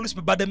from the Holy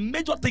Spirit, but the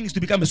major thing is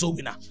to become a soul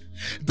winner.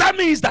 That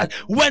means that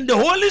when the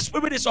Holy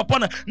Spirit is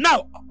upon us,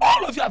 now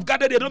all of you have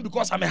gathered here not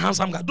because I'm a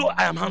handsome guy, though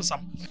I am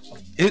handsome.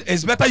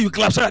 It's better you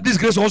clap so that this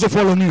grace will also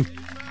fall on you.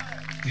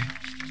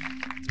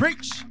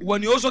 Preach.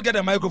 When you also get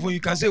a microphone, you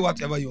can say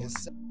whatever you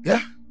want.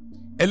 Yeah.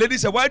 A lady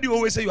said, why do you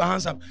always say you're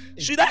handsome?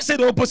 Should I say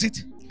the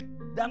opposite?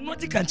 The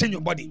anointing can change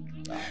your body.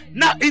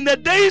 Now, in the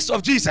days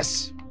of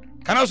Jesus,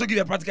 can I also give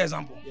you a practical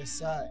example? Yes,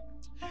 sir.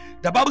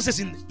 The Bible says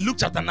in Luke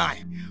chapter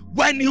 9,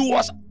 when he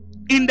was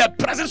in the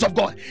presence of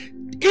God,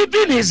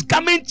 even his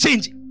garment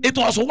changed. It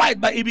was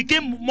white, but it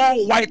became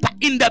more whiter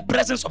in the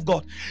presence of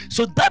God.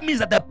 So that means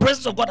that the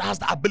presence of God has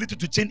the ability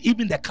to change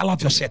even the color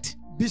of your shirt.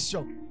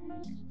 Bishop.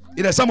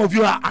 You know, some of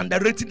you are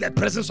underrating the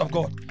presence of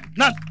God.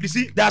 Now, you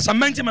see, there are some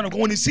men of God,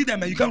 when you see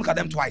them, you can't look at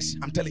them twice.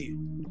 I'm telling you.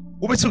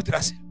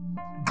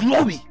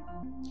 Glory.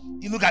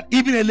 You look at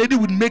even a lady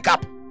with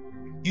makeup.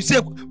 You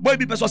say, boy,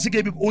 people so sick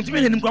people.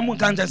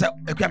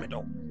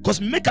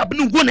 Because makeup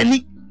no go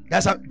any.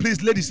 There's a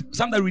please, ladies,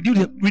 sometimes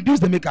reduce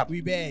the makeup.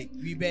 We beg.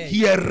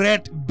 Here,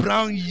 red,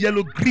 brown,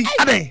 yellow, green.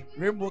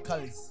 Rainbow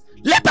colors.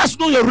 Let us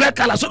know your red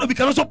color so that we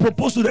can also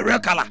propose to the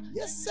red color.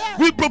 Yes, sir.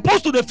 We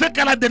propose to the fake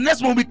color. The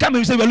next one we come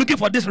and we say we're looking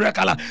for this red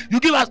color. You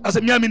give us as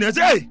a meow minute.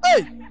 Say,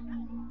 hey.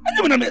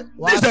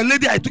 This is the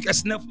lady I took a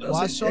sniff.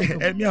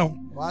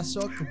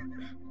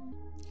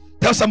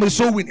 Tell somebody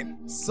soul winning.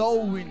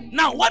 Soul winning.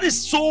 Now, what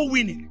is soul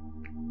winning?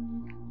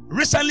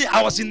 Recently,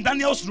 I was in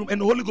Daniel's room and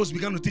the Holy Ghost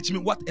began to teach me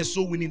what a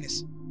soul winning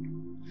is.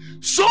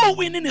 Soul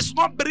winning is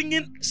not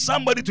bringing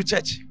somebody to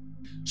church.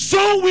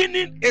 Soul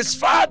winning is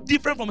far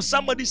different from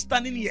somebody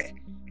standing here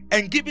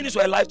and giving his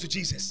life to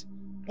Jesus.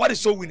 What is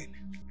soul winning?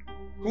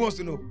 Who wants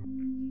to know?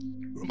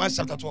 Romans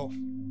chapter 12.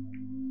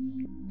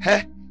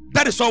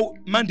 That is how,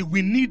 Mandy,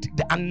 we need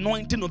the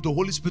anointing of the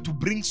Holy Spirit to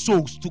bring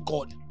souls to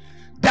God.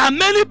 There are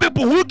many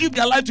people who give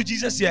their life to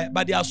Jesus here,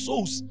 but their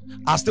souls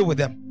are still with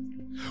them.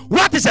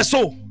 What is a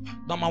soul?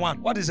 Number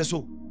one, what is a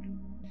soul?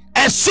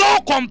 A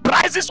soul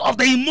comprises of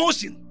the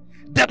emotion,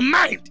 the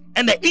mind,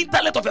 and the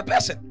intellect of a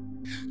person.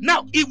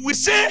 Now, if we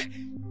say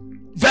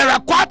Vera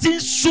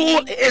Kwatin's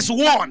soul is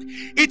one,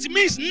 it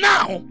means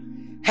now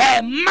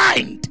her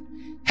mind,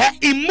 her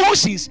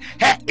emotions,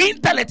 her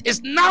intellect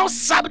is now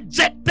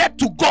subjected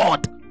to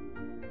God.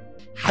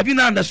 Have you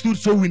now understood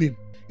soul winning?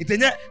 It's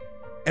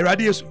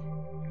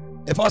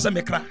if I was a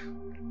mekra,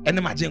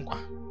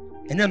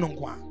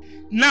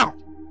 now,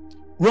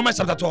 Romans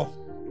chapter 12.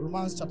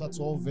 Romans chapter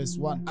 12, verse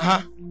 1.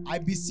 Uh-huh. I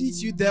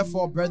beseech you,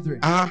 therefore, brethren,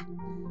 Uh-huh.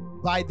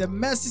 by the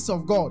mercies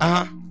of God,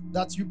 Uh-huh.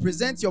 that you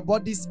present your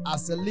bodies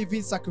as a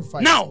living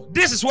sacrifice. Now,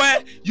 this is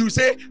where you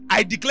say,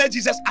 I declare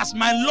Jesus as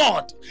my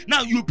Lord.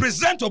 Now, you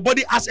present your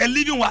body as a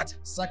living what?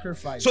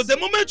 Sacrifice. So the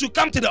moment you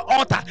come to the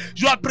altar,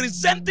 you are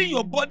presenting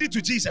your body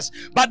to Jesus.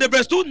 But the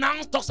verse 2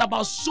 now talks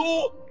about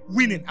soul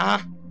winning.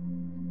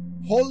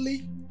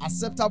 Holy,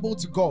 acceptable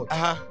to God,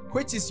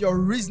 which is your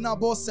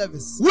reasonable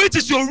service. Which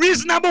is your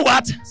reasonable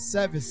what?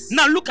 Service.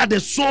 Now look at the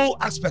soul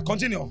aspect.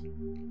 Continue.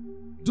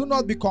 Do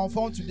not be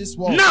conformed to this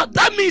world. Now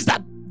that means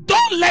that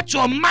don't let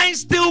your mind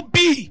still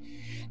be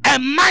a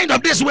mind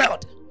of this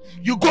world.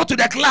 You go to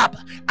the club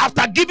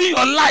after giving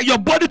your life, your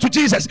body to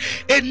Jesus.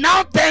 It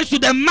now turns to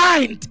the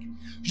mind.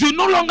 You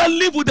no longer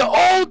live with the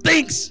old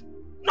things.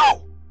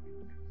 No.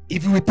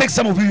 If you will take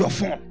some of your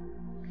phone,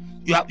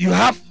 you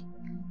have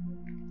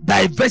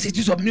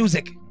diversities of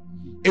music.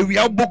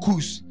 Area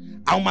bokus.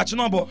 How much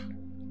number?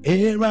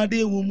 You reign.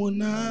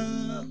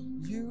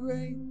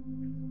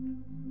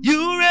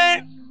 You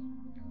reign.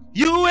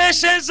 You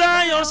ancient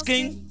Zion's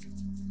king.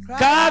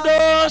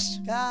 Kadosh.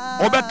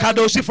 Obe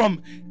Kadoshi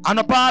from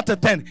Anapa to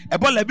 10.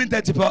 About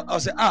 11:30. I'll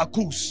say,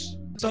 Kus.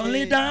 It's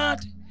only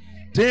that.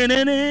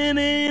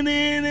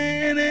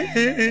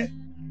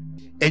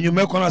 And you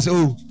make one say,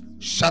 oh,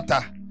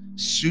 shatter.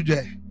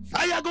 Suje.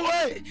 I go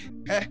away.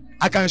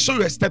 I can show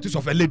you a status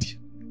of a lady.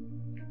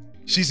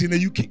 She's in the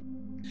UK.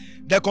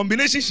 The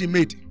combination she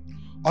made.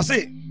 I'll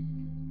say,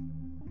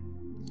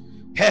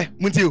 hey,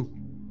 Muntio.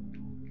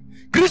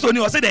 Christo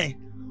ni I say then.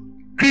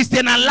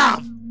 Christian and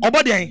love.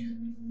 Obody.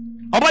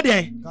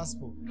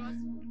 Gospel.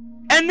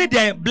 Any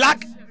day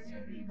black.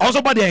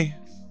 Also body.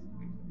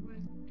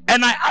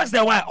 And I asked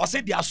them why. I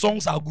said their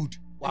songs are good.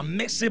 What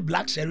makes it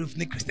black sheriff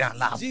ni Christian and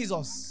love?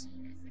 Jesus.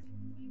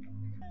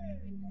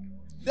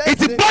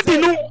 It's a body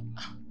no.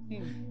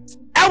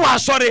 I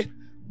was sorry.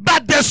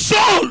 But the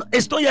soul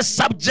is not yet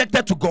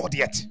subjected to God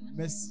yet.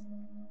 Mercy.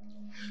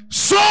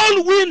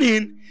 Soul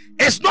winning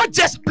is not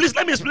just, please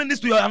let me explain this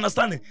to your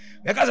understanding.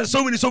 Because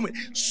soul winning,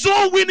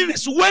 soul winning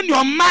is when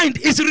your mind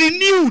is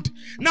renewed.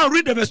 Now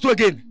read the verse 2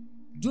 again.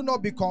 Do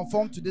not be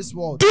conformed to this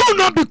world. Do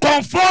not be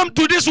conformed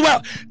to this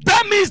world.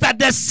 That means that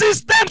the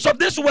systems of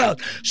this world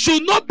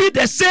should not be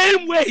the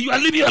same way you are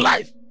living your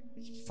life.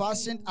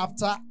 Fashioned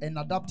after and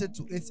adapted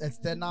to its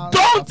external.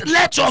 Don't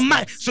let your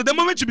mind. So the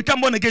moment you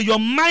become born again, your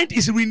mind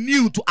is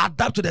renewed to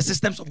adapt to the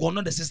systems of God,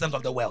 not the systems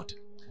of the world.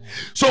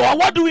 So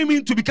what do we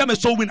mean to become a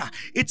soul winner?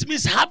 It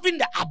means having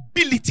the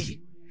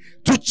ability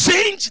to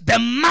change the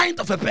mind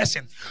of a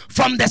person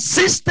from the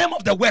system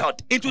of the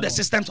world into the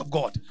systems of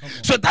God.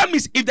 So that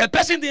means if the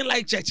person didn't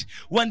like church,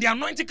 when the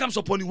anointing comes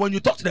upon you, when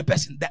you talk to the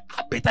person, the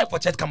appetite for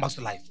church comes back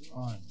to life.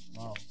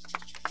 Wow.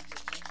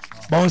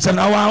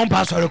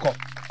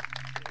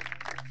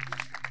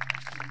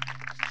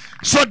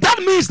 So that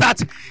means that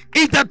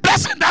if the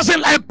person doesn't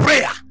like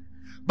prayer,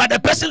 but the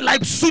person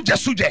likes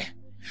suje,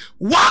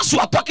 whilst you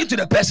are talking to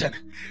the person,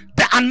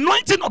 the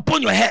anointing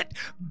upon your head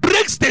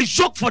breaks the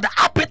yoke for the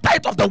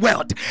appetite of the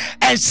world,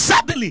 and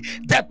suddenly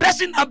the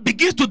person now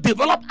begins to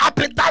develop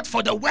appetite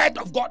for the word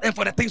of God and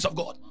for the things of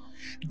God.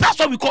 That's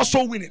what we call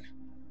soul winning.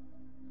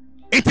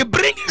 It's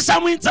bringing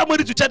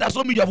somebody to church does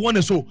not mean you have won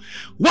a soul.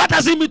 What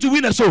does it mean to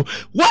win a soul?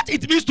 What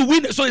it means to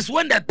win a soul is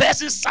when the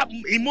person's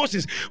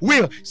emotions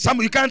will.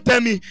 You can't tell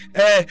me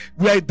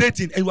we are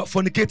dating and we are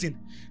fornicating.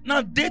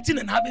 Now, dating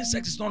and having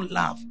sex is not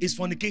love, it's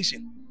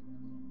fornication.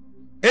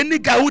 Any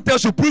guy who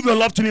tells you prove your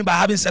love to me by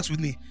having sex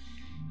with me,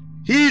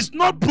 he is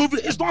not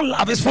proving, it's not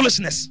love, it's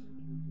foolishness.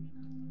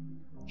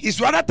 He's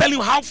rather telling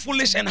you how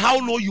foolish and how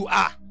low you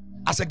are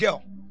as a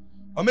girl.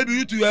 Or maybe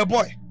you are a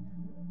boy.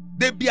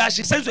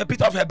 She sends you a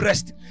picture of her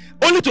breast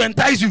only to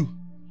entice you.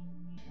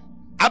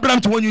 Abraham,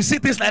 when you see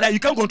things like that, you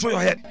can't control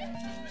your head.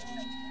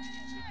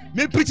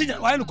 Me preaching,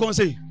 why you can't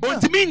say?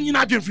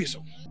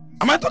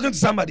 Am I talking to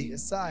somebody?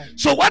 Yes, sir.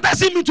 So what does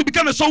it mean to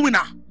become a soul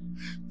winner?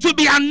 To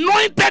be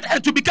anointed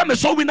and to become a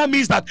soul winner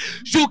means that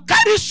you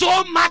carry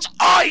so much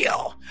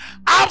oil.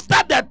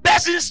 After the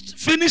person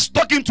finished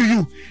talking to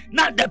you,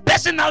 now the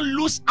person now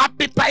loses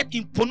appetite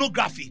in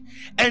pornography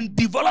and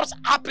develops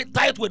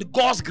appetite with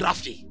God's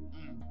graphy.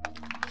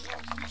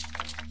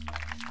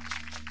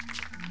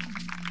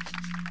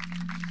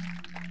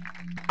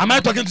 Am I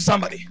talking to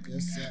somebody?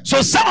 Yes, sir.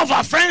 So some of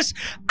our friends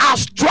are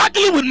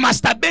struggling with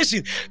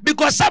masturbation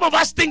because some of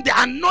us think the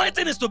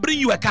anointing is to bring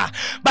you a car.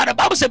 But the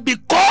Bible says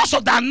because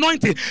of the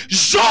anointing,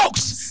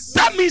 yokes.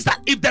 That means that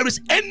if there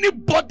is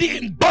anybody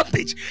in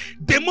bondage,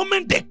 the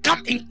moment they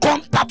come in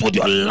contact with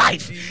your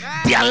life,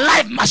 their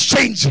life must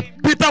change.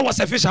 Peter was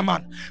a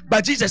fisherman,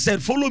 but Jesus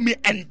said, follow me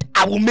and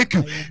I will make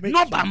you.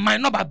 Not by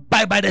mind, not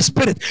by the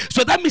Spirit.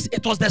 So that means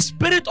it was the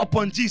Spirit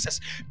upon Jesus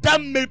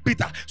that made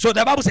Peter. So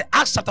the Bible says,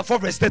 Acts chapter 4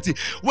 verse 30,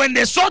 when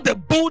they saw the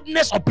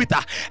boldness of Peter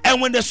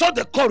and when they saw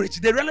the courage,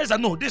 they realized that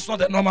no, this is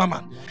not a normal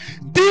man.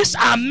 These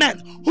are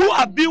men who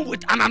have been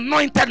with an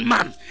anointed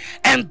man,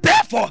 and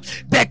therefore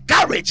their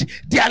courage,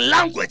 their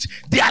language,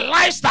 their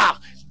lifestyle,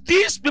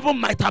 these people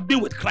might have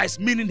been with Christ,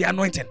 meaning the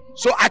anointing.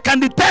 So I can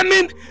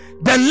determine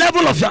The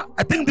level of your,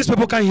 I think these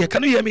people can hear.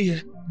 Can you hear me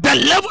here? The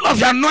level of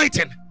your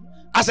anointing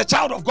as a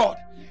child of God,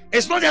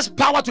 it's not just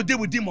power to deal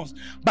with demons,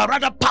 but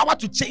rather power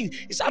to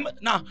change.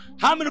 Now,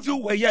 how many of you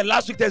were here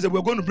last week Thursday? We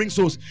were going to bring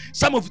souls.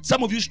 Some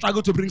of you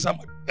struggle to bring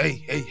someone.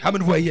 Hey, how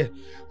many of you were here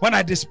when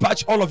I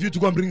dispatched all of you to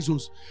go and bring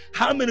souls?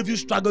 How many of you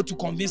struggle to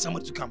convince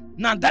someone to come?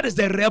 Now, that is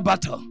the real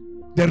battle.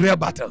 The real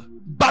battle.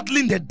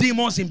 Battling the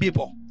demons in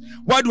people.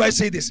 Why do I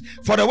say this?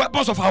 For the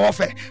weapons of our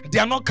warfare, they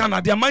are not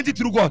carnal, they are mighty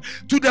through God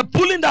to the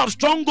pulling down of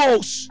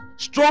strongholds.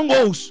 So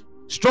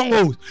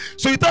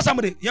you tell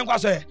somebody,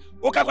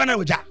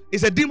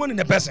 it's a demon in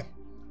the person.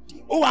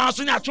 Oh, I'm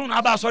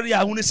sorry,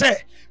 I want to say,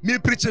 me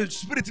preach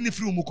spirit in the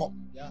free muko.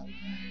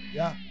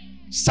 Yeah.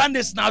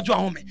 Sundays now, you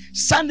home.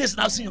 Sundays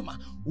now, senior man.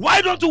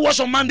 Why don't you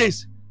wash on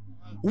Mondays?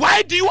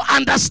 Why do you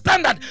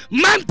understand that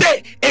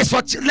Monday is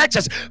for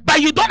lectures, but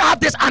you don't have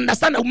this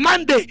understanding?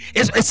 Sunday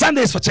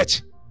is for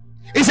church.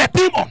 It's a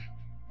demon.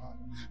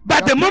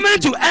 But the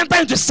moment you enter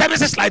into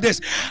services like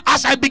this,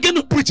 as I begin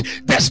to preach,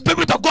 the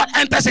Spirit of God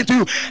enters into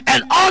you,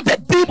 and all the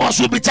demons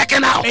will be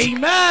taken out.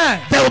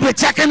 Amen. They will be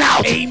taken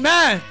out.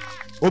 Amen.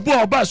 If you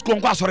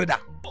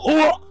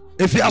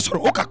ask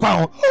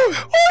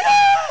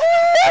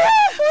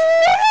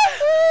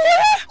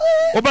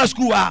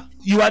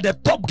you are the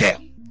top girl.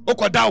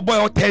 Boy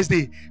on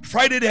Thursday,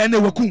 Friday the end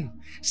of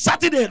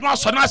Saturday, no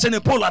sonance in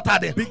the pole at you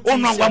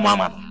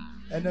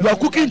are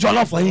cooking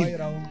jollof for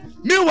him.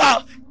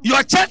 Meanwhile,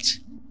 your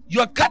church,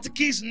 your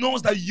catechist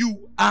knows that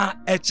you are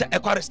a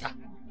chorister,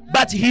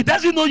 but he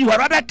doesn't know you are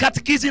rather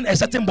catechizing a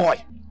certain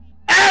boy.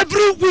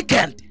 Every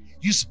weekend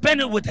you spend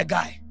it with a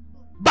guy.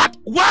 But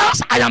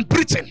whilst I am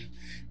preaching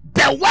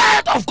the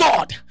word of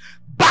God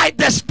by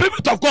the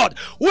Spirit of God,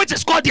 which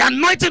is called the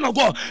anointing of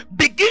God,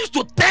 begins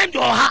to turn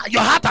your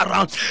heart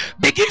around,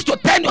 begins to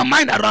turn your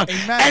mind around.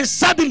 Amen. And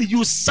suddenly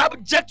you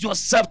subject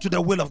yourself to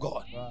the will of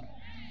God. Wow.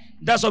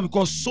 That's what we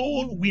call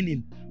soul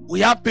winning. We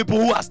have people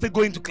who are still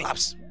going to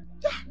clubs.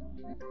 Yeah.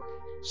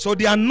 So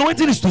the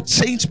anointing is to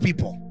change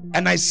people.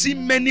 And I see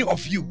many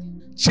of you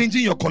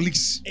changing your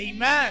colleagues.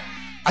 Amen.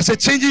 I said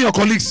changing your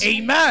colleagues.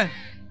 Amen.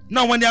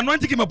 Now when the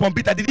anointing came upon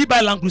Peter, did he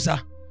buy Land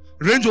Cruiser?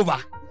 Range Rover?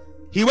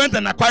 He went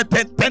and acquired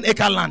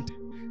 10-acre land.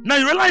 Now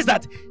you realize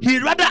that he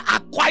rather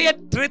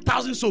acquired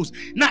 3,000 souls.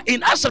 Now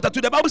in Acts chapter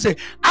 2, the Bible says,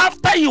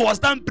 after he was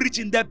done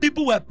preaching, the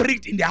people were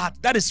pricked in their heart.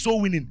 That is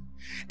soul winning.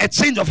 A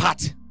change of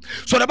heart.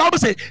 So the Bible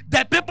says,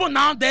 the people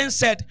now then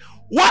said,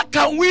 what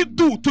can we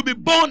do to be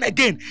born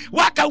again?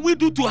 What can we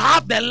do to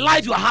have the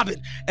life you are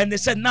having? And they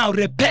said, now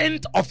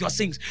repent of your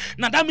sins.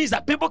 Now that means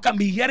that people can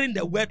be hearing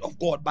the word of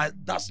God,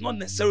 but does not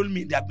necessarily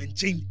mean they have been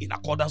changed in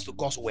accordance to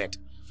God's word.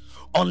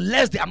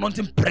 Unless the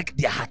anointing prick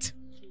their heart.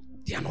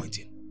 The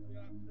anointing.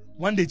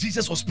 One day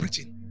Jesus was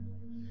preaching.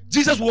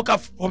 Jesus woke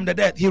up from the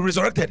dead. He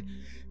resurrected.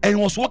 And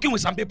he was walking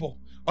with some people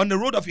on the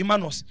road of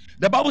Emmaus.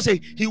 The Bible says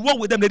he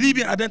walked with them. They didn't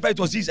even identify it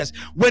was Jesus.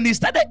 When he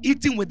started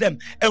eating with them,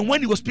 and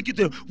when he was speaking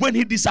to them, when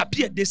he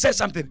disappeared, they said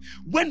something.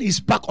 When he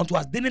spoke unto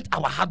us, didn't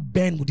our heart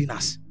burn within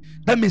us?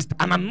 That means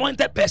an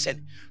anointed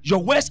person,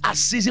 your words are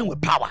seasoned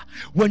with power.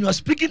 When you are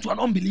speaking to an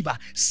unbeliever,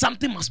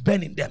 something must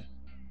burn in them.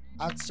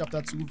 Acts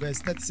chapter 2 verse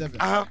 37.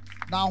 Now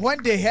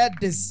when they heard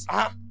this,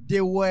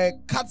 they were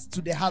cut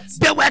to the heart.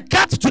 They were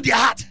cut to their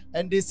heart.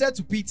 And they said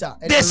to Peter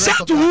and they the rest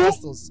said of to the who?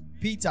 apostles.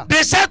 Peter.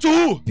 They said to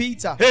who?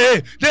 Peter.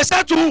 Hey, they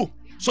said to who?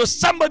 So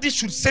somebody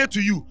should say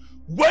to you,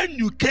 when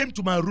you came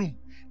to my room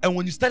and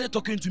when you started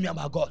talking to me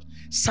about God,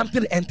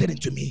 something entered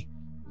into me.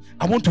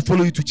 I want to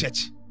follow you to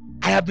church.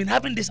 I have been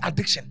having this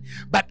addiction,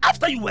 but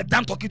after you were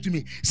done talking to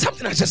me,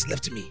 something has just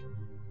left me.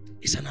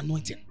 It's an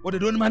anointing. What they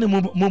don't mind,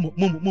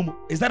 Momo.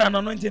 Is that an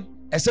anointing?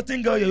 A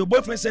certain girl, your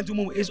boyfriend sent you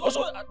Momo. It's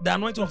also the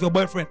anointing of your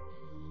boyfriend.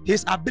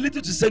 His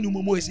ability to send you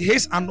Momo is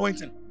his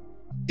anointing.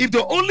 If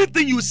the only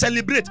thing you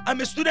celebrate,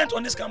 I'm a student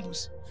on this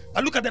campus.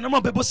 I look at the number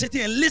of people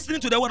sitting and listening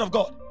to the word of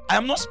God. I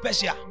am not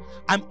special.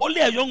 I'm only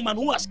a young man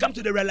who has come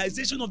to the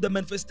realization of the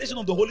manifestation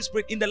of the Holy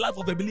Spirit in the life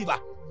of a believer.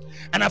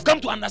 And I've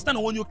come to understand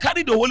that when you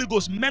carry the Holy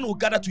Ghost, men will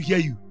gather to hear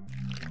you.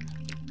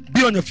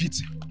 Be on your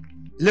feet.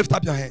 Lift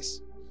up your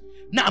hands.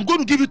 Now I'm going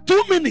to give you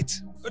 2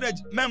 minutes.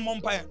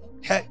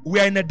 Hey, we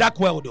are in a dark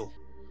world though.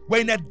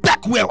 We're in a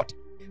dark world.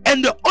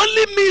 And the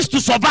only means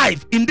to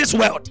survive in this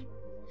world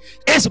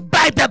is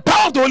by the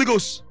power of the Holy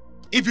Ghost.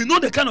 If you know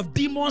the kind of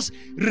demons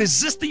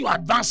resisting your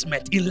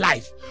advancement in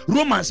life,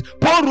 Romans,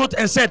 Paul wrote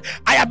and said,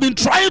 I have been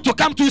trying to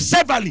come to you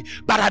severally,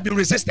 but I have been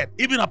resisted.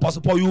 Even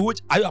Apostle Paul,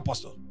 are you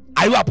apostle?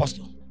 Are you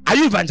apostle? Are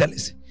you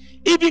evangelist?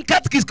 Even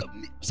catechist.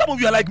 Some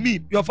of you are like me.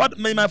 Your father,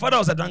 my father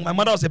was a drunk, my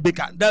mother was a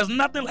baker. There's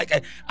nothing like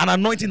an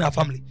anointing in our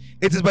family.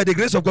 It is by the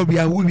grace of God we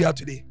are who we are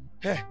today.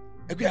 Hey,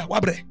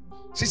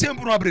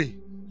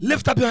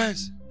 lift up your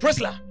hands.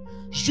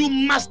 You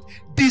must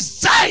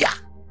desire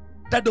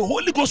that the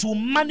Holy Ghost will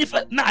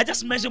manifest. Now I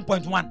just mentioned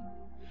point 1.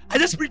 I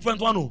just preached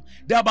point 1. Oh,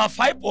 there are about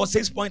 5 or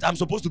 6 points I'm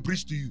supposed to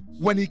preach to you.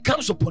 When he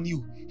comes upon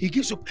you, he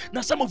gives you.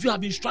 Now some of you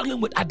have been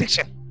struggling with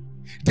addiction.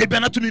 They be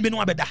not to me be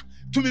no better.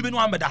 To me be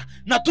no better.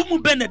 Now to me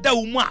be ne da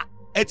umwa.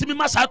 Etimi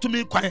masa to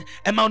me kwan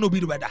e ma no be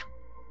better.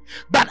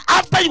 But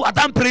after you are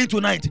done praying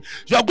tonight,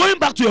 you are going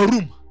back to your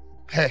room.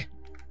 Hey.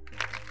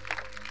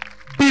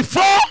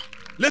 Before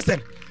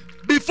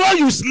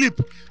you sleep,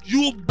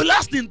 you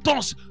blast in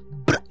tongues.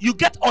 You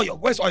get oil.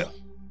 Where's oil?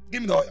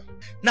 Give me the oil.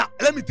 Now,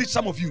 let me teach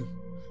some of you.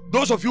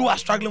 Those of you who are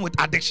struggling with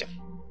addiction.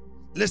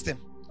 Listen.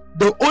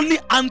 The only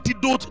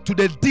antidote to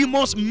the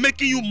demons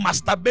making you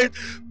masturbate,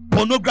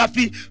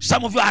 pornography,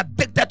 some of you are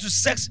addicted to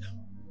sex.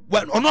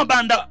 When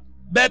onobanda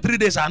bed 3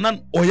 days and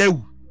then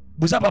oyewu.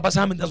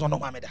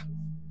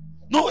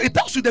 No, it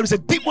tells you there is a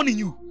demon in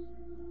you.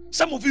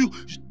 Some of you,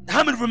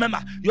 how many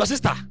remember your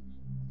sister?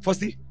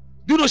 Firstly,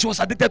 do you know she was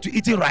addicted to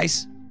eating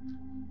rice?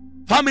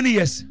 For how many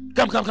years?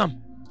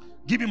 Come.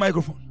 Give me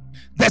microphone.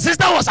 The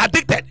sister was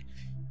addicted.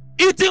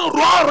 Eating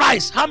raw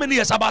rice. How many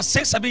years? About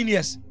 6-7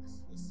 years.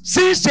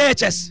 Since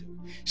churches.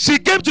 She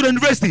came to the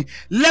university.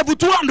 Level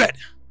 200.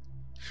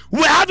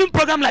 We're having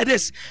program like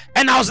this.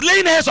 And I was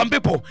laying hands on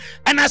people.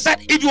 And I said,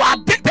 if you are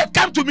addicted,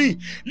 come to me.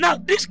 Now,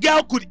 this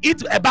girl could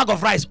eat a bag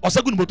of rice. Or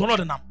second,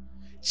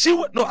 she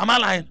would, no, am I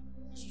lying?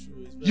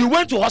 You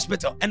went to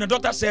hospital and the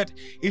doctor said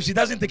if she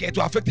doesn't take it, it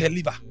will affect her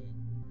liver.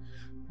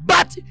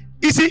 But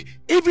you see,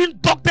 even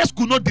doctors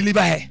could not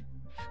deliver her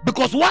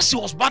because what she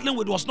was battling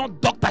with was not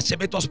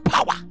doctorship, it was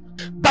power.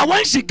 But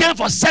when she came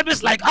for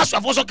service, like us, we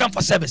have also come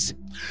for service.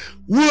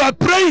 We were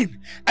praying,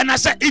 and I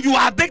said, if you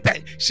are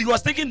addicted, she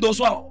was thinking those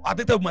who are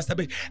addicted with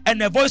masturbation, and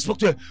the voice spoke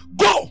to her,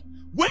 go.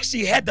 When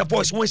she heard the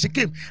voice, when she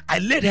came, I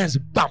laid hands,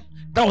 bam.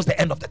 That was the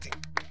end of the thing.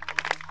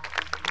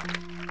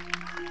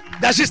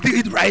 Does she still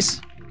eat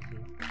rice?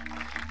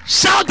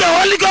 Shout the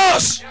Holy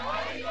Ghost.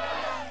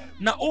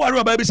 Now,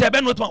 oh, baby, say,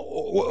 Ben,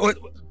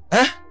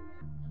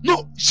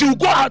 no, she will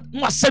go out.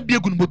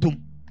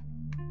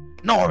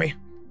 No worry.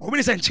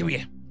 We send you.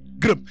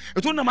 Group.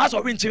 It won't matter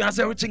or reaching and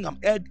everything.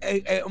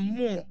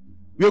 More.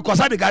 We cause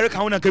the Gary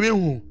County and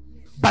come.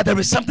 But there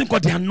is something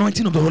called the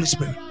anointing of the Holy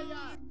Spirit.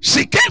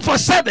 She came for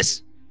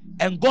service,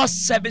 and God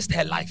serviced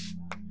her life.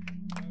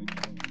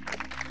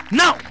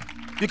 Now,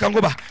 you can go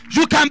back.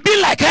 You can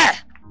be like her,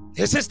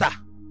 her sister.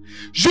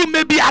 You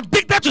may be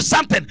addicted to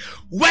something.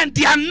 When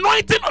the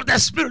anointing of the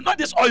Spirit, not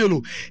this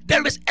oil,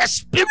 there is a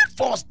spirit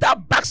force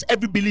that backs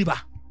every believer.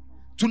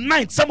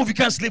 Tonight, some of you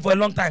can't sleep for a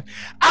long time.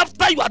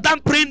 After you are done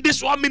praying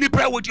this 1 minute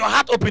prayer with your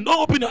heart open, don't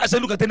open your eyes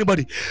and look at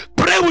anybody.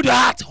 Pray with your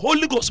heart.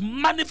 Holy Ghost,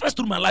 manifest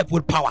through my life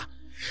with power.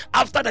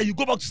 After that, you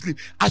go back to sleep.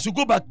 As you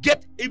go back,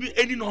 get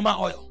any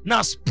normal oil.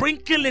 Now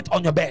sprinkle it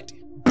on your bed.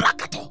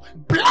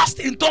 Blast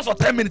in tongues for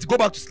 10 minutes. Go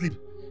back to sleep.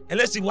 And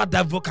let's see what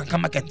devil can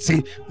come back and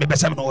say. Maybe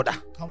some order.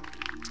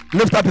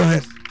 Lift up your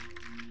hands.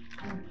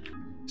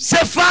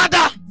 Say,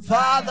 Father.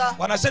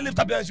 When I say lift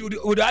up your hands,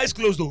 with the eyes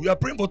closed though. We are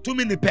praying for 2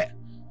 minutes per.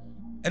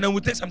 And then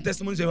we'll take some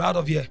testimonies and we're out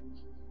of here.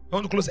 I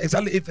want to close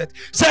exactly 8:30.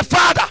 Say,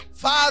 Father.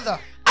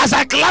 As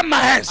I clap my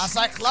hands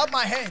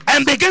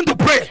and begin to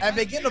pray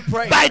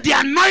by the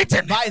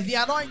anointing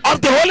of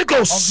the Holy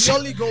Ghost,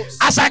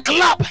 as I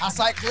clap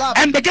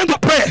and begin to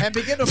pray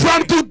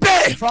from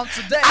today,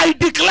 I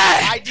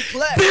declare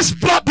this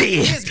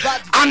body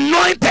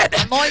anointed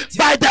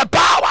by the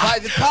power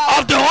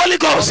of the Holy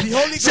Ghost.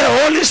 Say,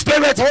 Holy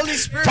Spirit,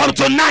 from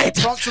tonight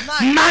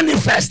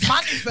manifest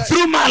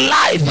through my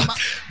life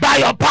by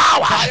your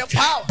power.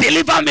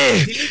 Deliver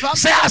me.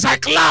 Say, as I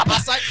clap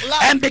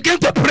and begin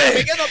to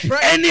pray,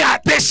 any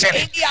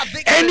addiction,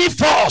 any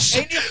force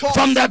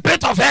from the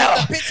pit of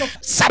hell,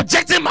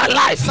 subjecting my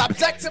life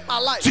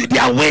to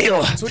their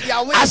will.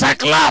 As I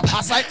clap,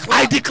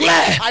 I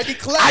declare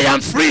I am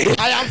free.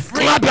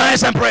 Clap your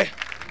hands and pray.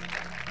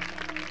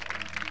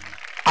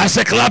 I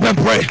say clap and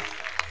pray.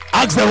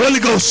 Ask the Holy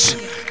Ghost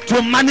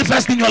to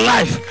manifest in your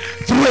life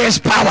through his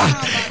power.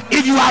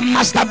 If you are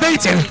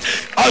masturbating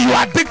or you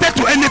are addicted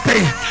to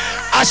anything,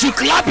 as you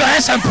clap your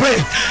hands and pray,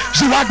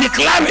 you are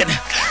declaring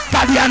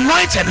that the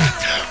anointing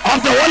of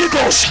the Holy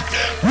Ghost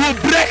will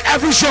break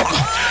every yoke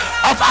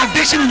of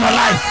addiction in your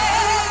life.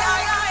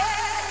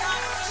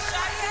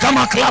 Come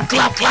on, clap.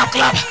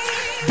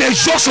 The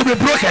yokes will be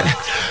broken.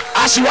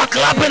 As you are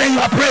clapping and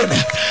you are praying,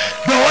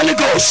 the Holy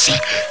Ghost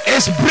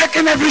is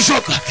breaking every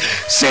yoke,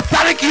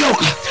 satanic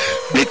yoke.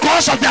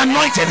 Because of the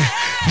anointing,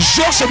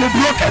 yokes will be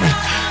broken.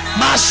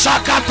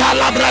 Masakata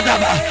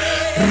labradaba,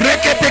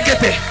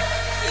 reketekete.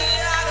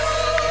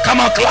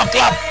 Come on, clap.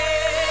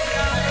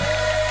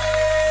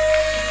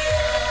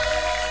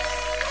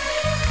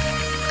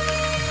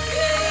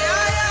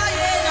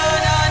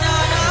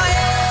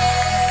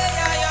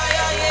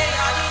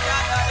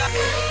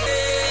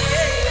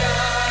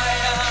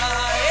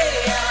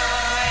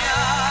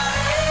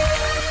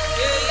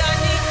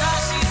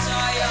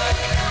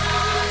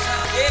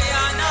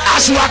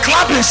 As you are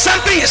clapping,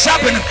 something is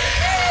happening.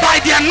 By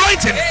the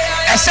anointing,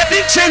 a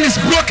certain chain is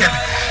broken,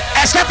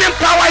 a certain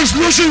power is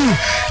losing you.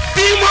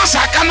 Demons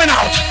are coming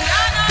out.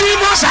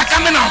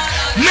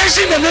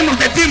 Mention the name of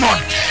the demon.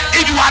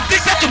 If you are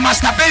addicted to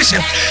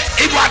masturbation,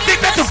 if you are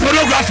addicted to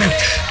pornography,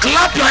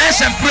 clap your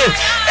hands and pray.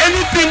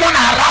 Any demon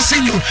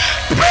harassing you,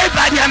 pray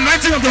by the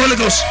anointing of the Holy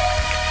Ghost.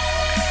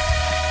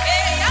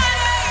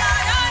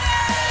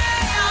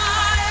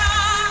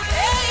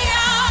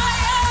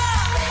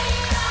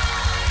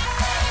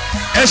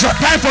 It's your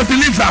time for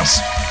deliverance.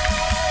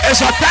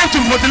 It's your time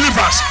for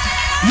deliverance.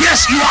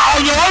 Yes, you are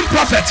on your own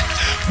prophet.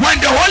 When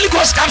the Holy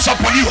Ghost comes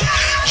upon you,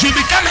 you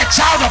become a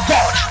child of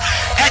God,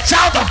 a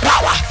child of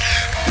power.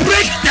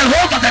 Break the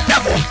hold of the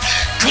devil.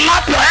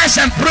 Clap your hands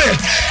and pray.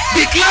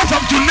 Declare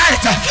from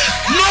tonight,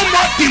 no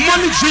more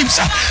demonic dreams,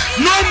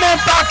 no more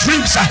bad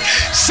dreams.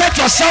 Set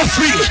yourself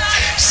free.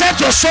 Set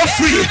yourself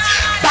free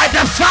by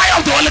the fire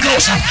of the Holy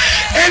Ghost.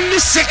 Any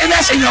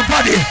sickness in your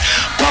body,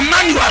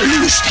 command you are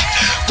loosed.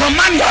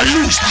 Command you are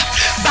loosed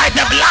by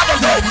the blood of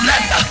the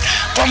Lamb.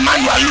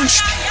 Command you are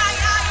loosed.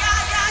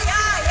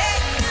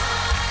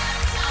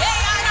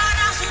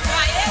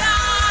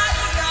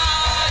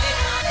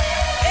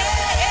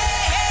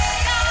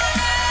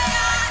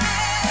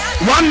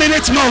 One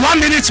minute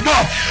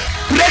more.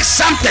 Break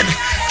something,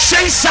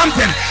 change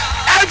something.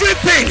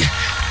 Everything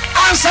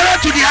answer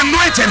to the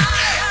anointing.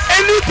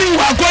 Anything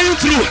we are going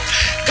through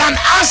can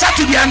answer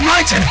to the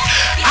anointing.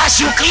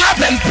 As you clap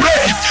and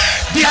pray,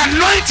 the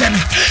anointing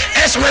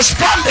is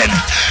responding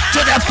to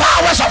the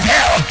powers of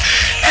hell.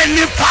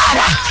 Any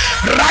power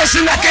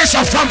rising against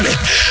your family,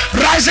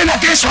 rising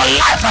against your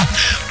life,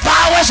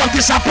 powers of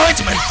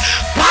disappointment,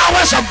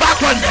 powers of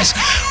backwardness,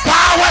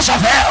 powers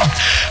of hell.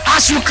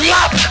 As you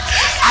clap,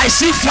 I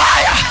see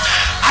fire.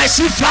 I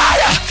see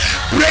fire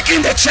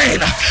breaking the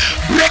chain,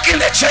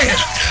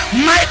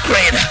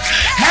 migraine,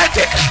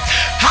 headache,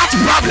 heart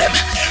problem,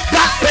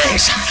 back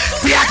pains,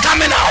 they are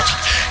coming out.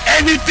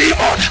 Any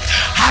demon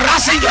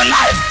harassing your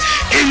life,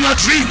 in your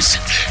dreams,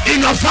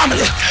 in your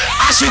family,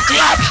 as you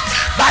clap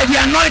by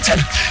the anointing,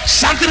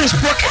 something is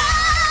broken.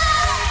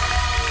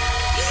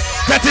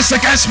 30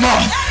 seconds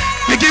more.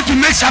 Begin to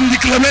make some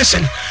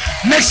declaration.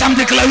 Make some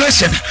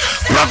declaration.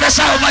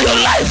 Prophesy over your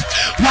life.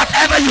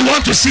 Whatever you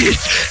want to see,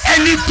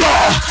 any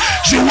door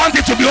you want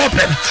it to be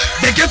open,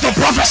 begin to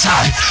prophesy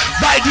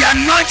by the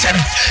anointing.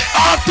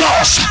 All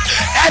doors,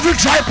 every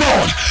dry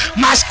bone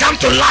must come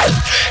to life.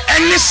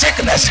 Any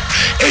sickness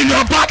in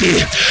your body,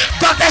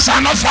 doctors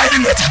are not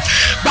fighting it.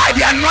 By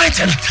the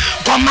anointing,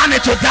 command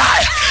it to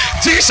die.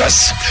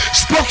 Jesus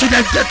spoke to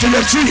the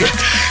tree.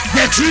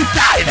 The tree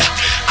died.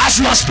 As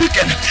you are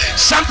speaking,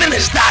 something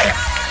is dying.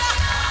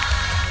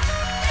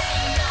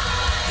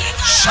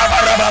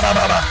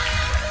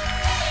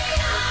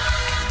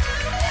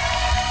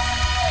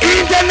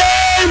 In the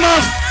name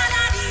of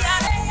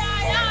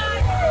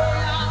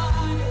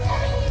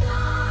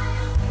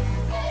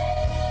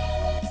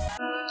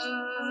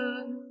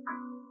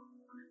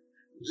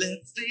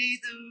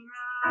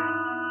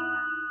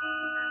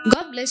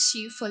God bless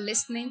you for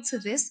listening to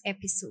this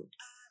episode.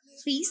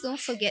 Please don't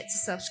forget to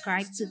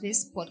subscribe to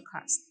this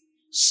podcast,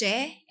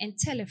 share, and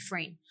tell a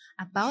friend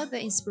about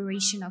the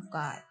inspiration of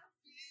God.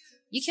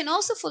 You can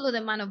also follow the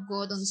man of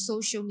God on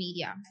social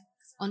media,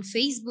 on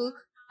Facebook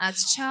at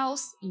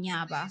Charles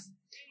Inyaba,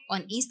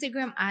 on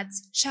Instagram at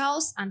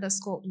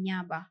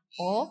Charles_Inyaba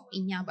or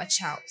Inyaba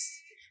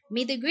Charles.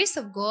 May the grace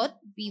of God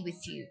be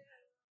with you.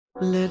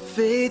 Let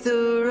faith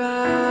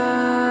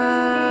arise.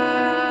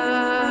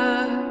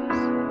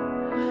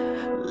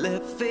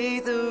 Let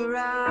faith